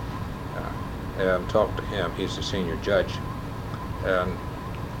and talked to him. He's the senior judge. And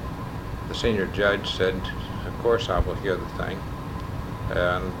the senior judge said, of course I will hear the thing.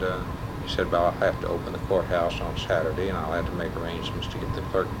 And he said, well, I'll have to open the courthouse on Saturday, and I'll have to make arrangements to get the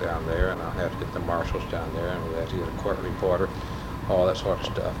clerk down there, and I'll have to get the marshals down there, and we'll have to get a court reporter, all that sort of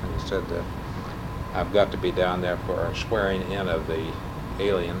stuff. And he said that I've got to be down there for a swearing in of the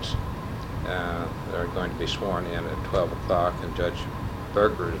aliens. They're going to be sworn in at 12 o'clock, and Judge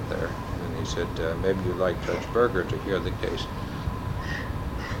Berger is there. And he said, maybe you'd like Judge Berger to hear the case.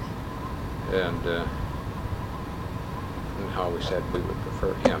 And how we said we would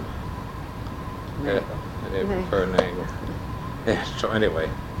prefer him. They prefer Nangle. Yeah, so anyway,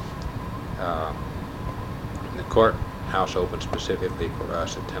 the courthouse opened specifically for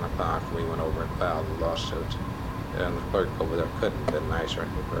us at 10 o'clock. We went over and filed the lawsuit. And the clerk over there couldn't have been nicer.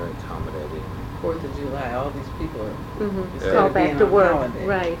 He was very accommodating. 4th of July, all these people are It's all back to work, holiday.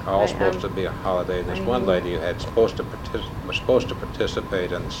 right? All supposed to be a holiday. There's one lady who was supposed to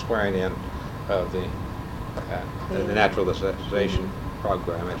participate in the swearing in of the naturalization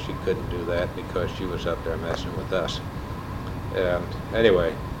program, and she couldn't do that because she was up there messing with us. And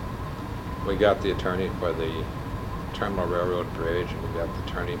anyway, we got the attorney for the Terminal Railroad Bridge, and we got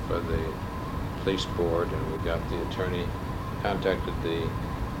the attorney for the police board, and we got the attorney, contacted the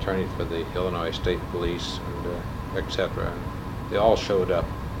attorney for the Illinois State Police, and etc. And they all showed up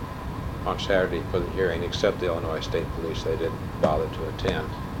on Saturday for the hearing, except the Illinois State Police. They didn't bother to attend.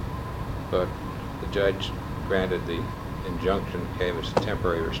 But the judge granted the injunction, gave us a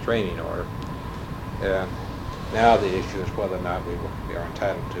temporary restraining order. And now the issue is whether or not we are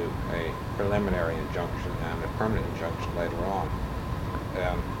entitled to a preliminary injunction and a permanent injunction later on.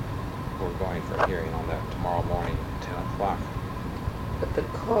 And we're going for a hearing on that tomorrow morning at 10 o'clock. But the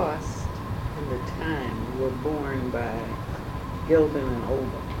cost and the time were borne by Gilden and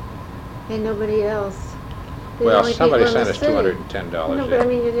Oldham. And nobody else. You're the Well, only somebody people in sent the us city. $210. No, but I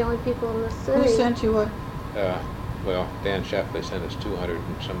mean, you're the only people in the city. Who sent you what? Well, Dan Shapley sent us $200,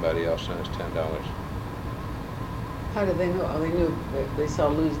 and somebody else sent us $10. How did they know? Oh, they knew. They saw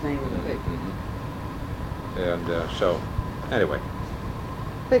Lou's name in the paper. And so, anyway.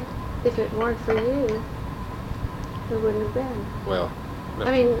 But if it weren't for you, There wouldn't have been. Well, I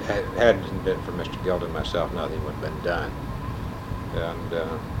mean, hadn't it been for Mr. Gilden and myself, nothing would have been done. And,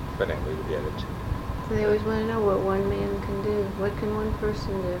 but anyway, we did it. they always want to know what one man can do. What can one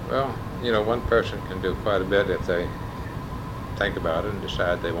person do? Well, you know, one person can do quite a bit if they think about it and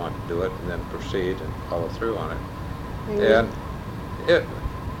decide they want to do it and then proceed and follow through on it. And the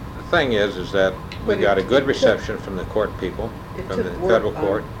thing is that we got a good reception from the court people, from the federal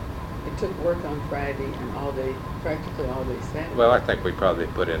court. It took work on Friday and all day, practically all day Saturday. Well, I think we probably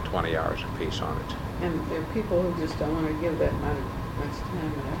put in 20 hours apiece on it. And there are people who just don't want to give that much time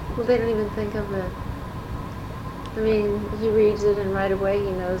and effort. Well, they don't even think of it. I mean, he reads it and right away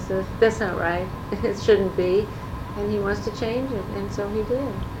he knows that that's not right. It shouldn't be. And he wants to change it, and so he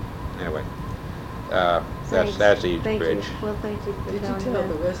did. Anyway, Thanks. that's Eve's Thank Bridge. you. Well, thank you for Did you telling tell that.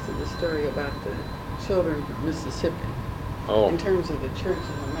 the rest of the story about the children of Mississippi? Oh, In terms of the church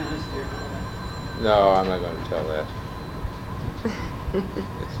and the minister and all that? no, I'm not going to tell that.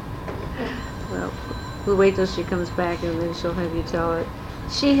 Well, we'll wait till she comes back and then she'll have you tell it.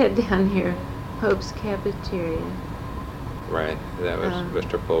 She had down here Pope's Cafeteria. Right, that was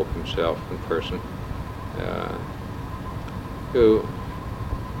Mr. Pope himself in person, who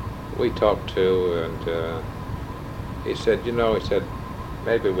we talked to, and he said, you know, he said,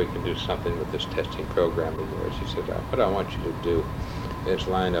 maybe we can do something with this testing program of yours. He said, what I want you to do is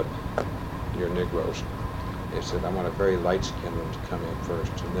line up your Negroes. He said, I want a very light-skinned one to come in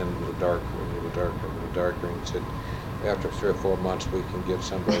first, and then a little darker, a little darker, a little darker. And he said, after 3 or 4 months, we can get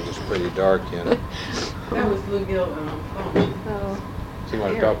somebody that's pretty dark in. That was Lou Gilden on the phone. Oh, Do you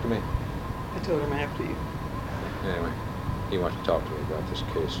want to talk to me? I told him after you. Anyway, he wants to talk to me about this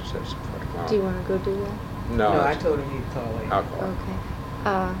case. He says, do you want to go do that? No, No, I told him he'd call later. I'll call.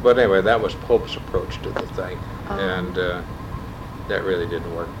 Okay. But anyway, that was Pope's approach to the thing, Oh. and that really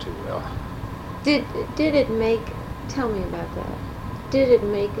didn't work too well. Did it make, tell me about that. Did it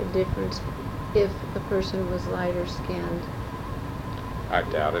make a difference if a person was lighter skinned I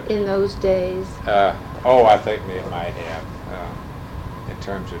doubt it. in those days? I think it might have. In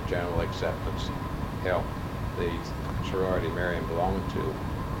terms of general acceptance, hell, the sorority Marion belonged to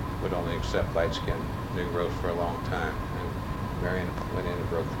would only accept light-skinned Negroes for a long time, and Marion went in and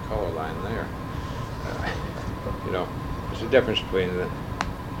broke the color line there. You know, there's a difference between the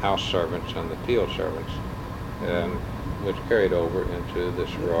house servants and the field servants, and which carried over into the The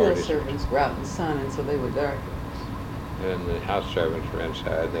field sororities. servants were out in the sun, and so they were darker. And the house servants were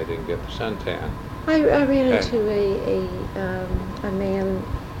inside; they didn't get the suntan. I ran into a man,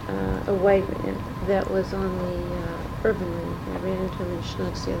 a white man, that was on the Urban League. I ran into him in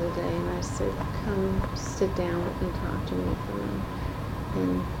Schnucks the other day, and I said, come sit down and talk to me for a minute,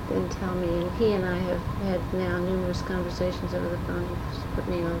 and then tell me. And he and I have had now numerous conversations over the phone. He's put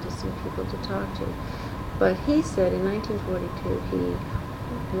me on to some people to talk to. But he said in 1942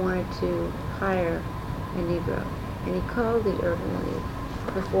 he wanted to hire a Negro, and he called the Urban League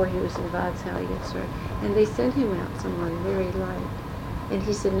before he was in Vod's how he got started. And they sent him out someone very light. And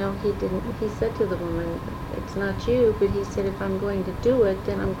he said, no, he didn't. He said to the woman, it's not you, but he said, if I'm going to do it,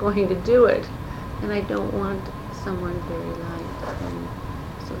 then I'm going to do it. And I don't want someone very light. And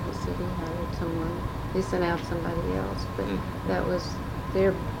so he said he hired someone. They sent out somebody else, but that was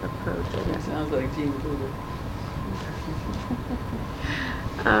their approach. It sounds like Gene Poodle.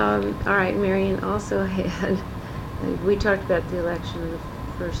 All right, Marion also had, we talked about the election of the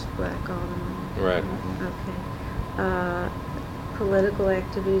first black alderman. Right. Okay. Political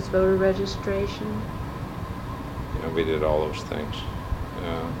activities, voter registration. You know, we did all those things.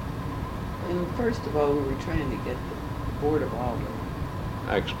 And first of all, we were trying to get the Board of Aldermen.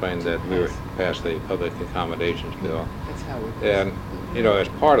 I explained that we were passed the public accommodations bill. That's how we. And, you know, as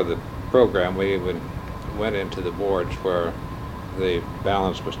part of the program, we went into the boards where the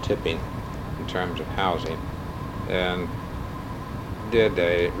balance was tipping in terms of housing, and did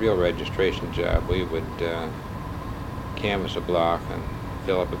a real registration job. We would canvass a block and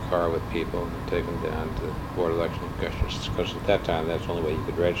fill up a car with people and take them down to the Board of Election Commissioners, because at that time that's the only way you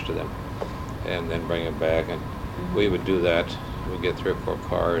could register them, and then bring them back. And we would do that. We'd get 3 or 4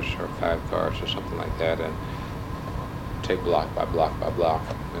 cars or 5 cars or something like that, and take block by block by block.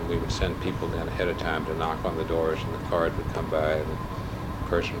 And we would send people in ahead of time to knock on the doors, and the cars would come by, and the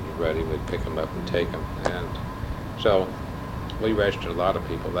person was ready. We'd pick them up and take them. And so we registered a lot of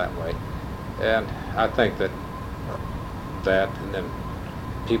people that way. And I think that and then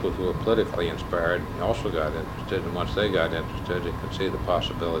people who were politically inspired also got interested, and once they got interested, you could see the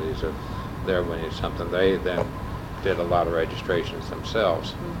possibilities of their winning something. They then did a lot of registrations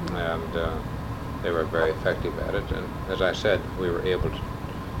themselves, and they were very effective at it. And as I said, we were able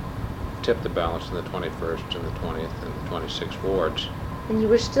to tipped the balance in the 21st and the 20th and the 26th wards. And you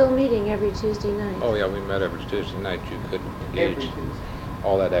were still meeting every Tuesday night? Oh yeah, we met every Tuesday night. You couldn't Every gauge Tuesday.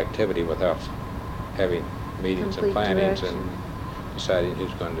 all that activity without having meetings Complete and plannings direction. and deciding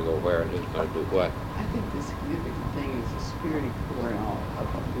who's going to go where and who's going to do what. I think the significant thing is the spirit of pouring all of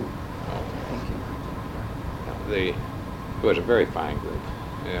a group. I think you're It was a very fine group,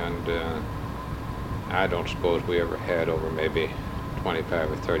 and I don't suppose we ever had over maybe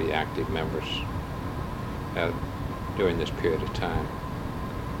 25 or 30 active members during this period of time.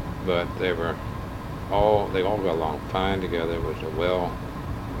 But they all got along fine together. It was a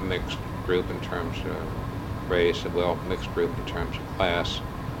well-mixed group in terms of race, a well-mixed group in terms of class,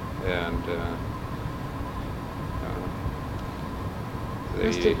 and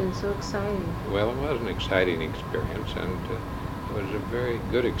Must have been so exciting. well, it was an exciting experience, and it was a very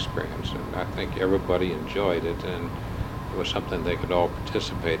good experience, and I think everybody enjoyed it, and it was something they could all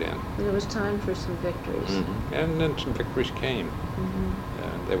participate in. And it was time for some victories. Mm-hmm. And then some victories came. Mm-hmm.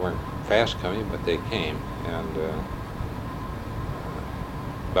 And they weren't fast coming, but they came. And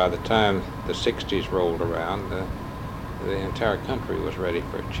by the time the 60s rolled around, the entire country was ready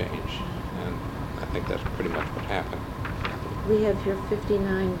for a change. And I think that's pretty much what happened. We have your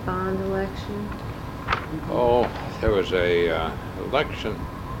 59 bond election. Oh, there was a election.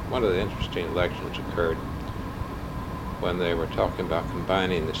 One of the interesting elections occurred when they were talking about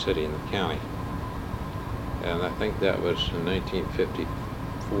combining the city and the county. And I think that was in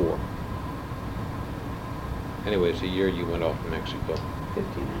 1954. Anyways, the year you went off to Mexico.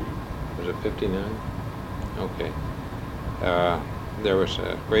 59. Was it 59? Okay. There was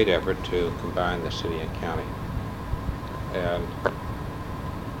a great effort to combine the city and county. And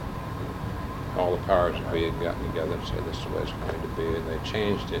all the powers that be had gotten together and said this is the way it's going to be, and they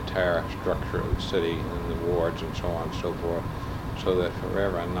changed the entire structure of the city and the wards and so on and so forth, so that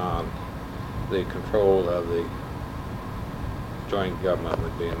forever and on the control of the joint government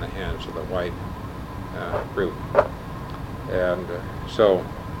would be in the hands of the white group. And so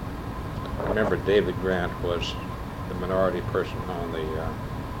remember, David Grant was the minority person on the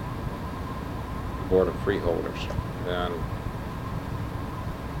Board of Freeholders, and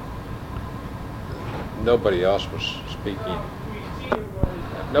nobody else was speaking.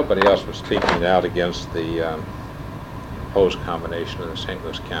 Nobody else was speaking out against the proposed combination of the St.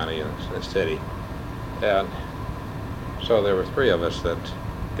 Louis County and the city. And so there were three of us that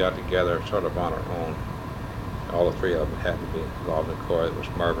got together sort of on our own. All the three of them had to be involved in CORE. It was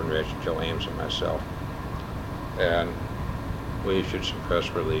Marvin Rich, Joe Ames, and myself. And we issued some press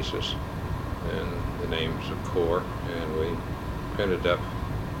releases in the names of CORE, and we printed up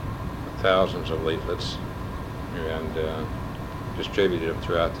thousands of leaflets and distributed them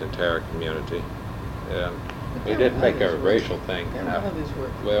throughout the entire community. And we didn't make a racial thing. There were others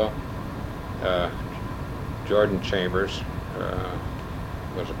working. Well, Jordan Chambers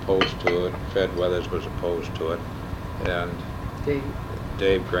was opposed to it. Fred Weathers was opposed to it, and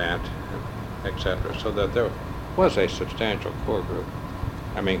Dave Grant, etc. So that there was a substantial core group.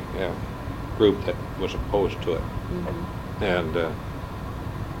 I mean, group that was opposed to it. Mm-hmm. And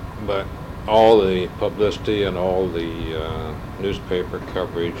but all the publicity and all the newspaper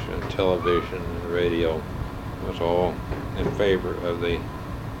coverage and television and radio was all in favor of the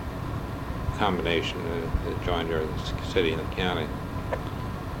combination, the joinder of the city and the county.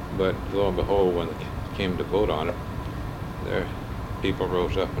 But lo and behold, when it came to vote on it, there people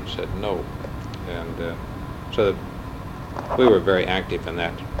rose up and said no. And so we were very active in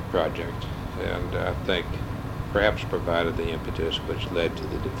that project, and I think perhaps provided the impetus which led to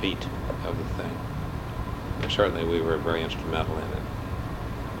the defeat of the thing. And certainly we were very instrumental in it.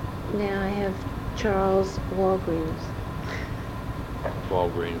 Now I have Charles Walgreens.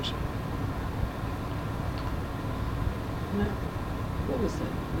 Walgreens. What was the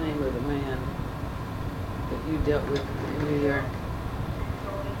name of the man that you dealt with in New York?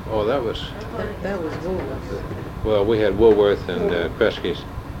 Oh, that was, That was Woolworth. well, we had Woolworth and Kresge's.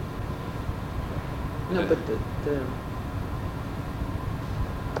 No, but the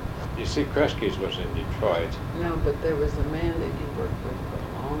You see, Kresge's was in Detroit. no, but there was a man that you worked with for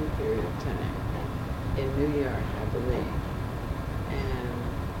a long period of time in New York, I believe, and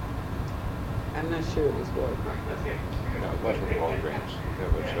I'm not sure it was Woolworth. No, it wasn't Walgreens.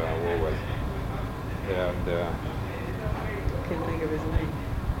 It was Woolworth. And Can't think of his name.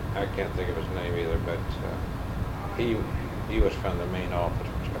 I can't think of his name either, but he was from the main office,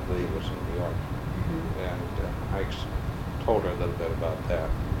 which I believe was in New York. Mm-hmm. And I told her a little bit about that,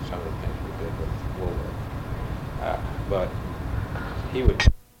 some of the things we did with Woolworth. But he would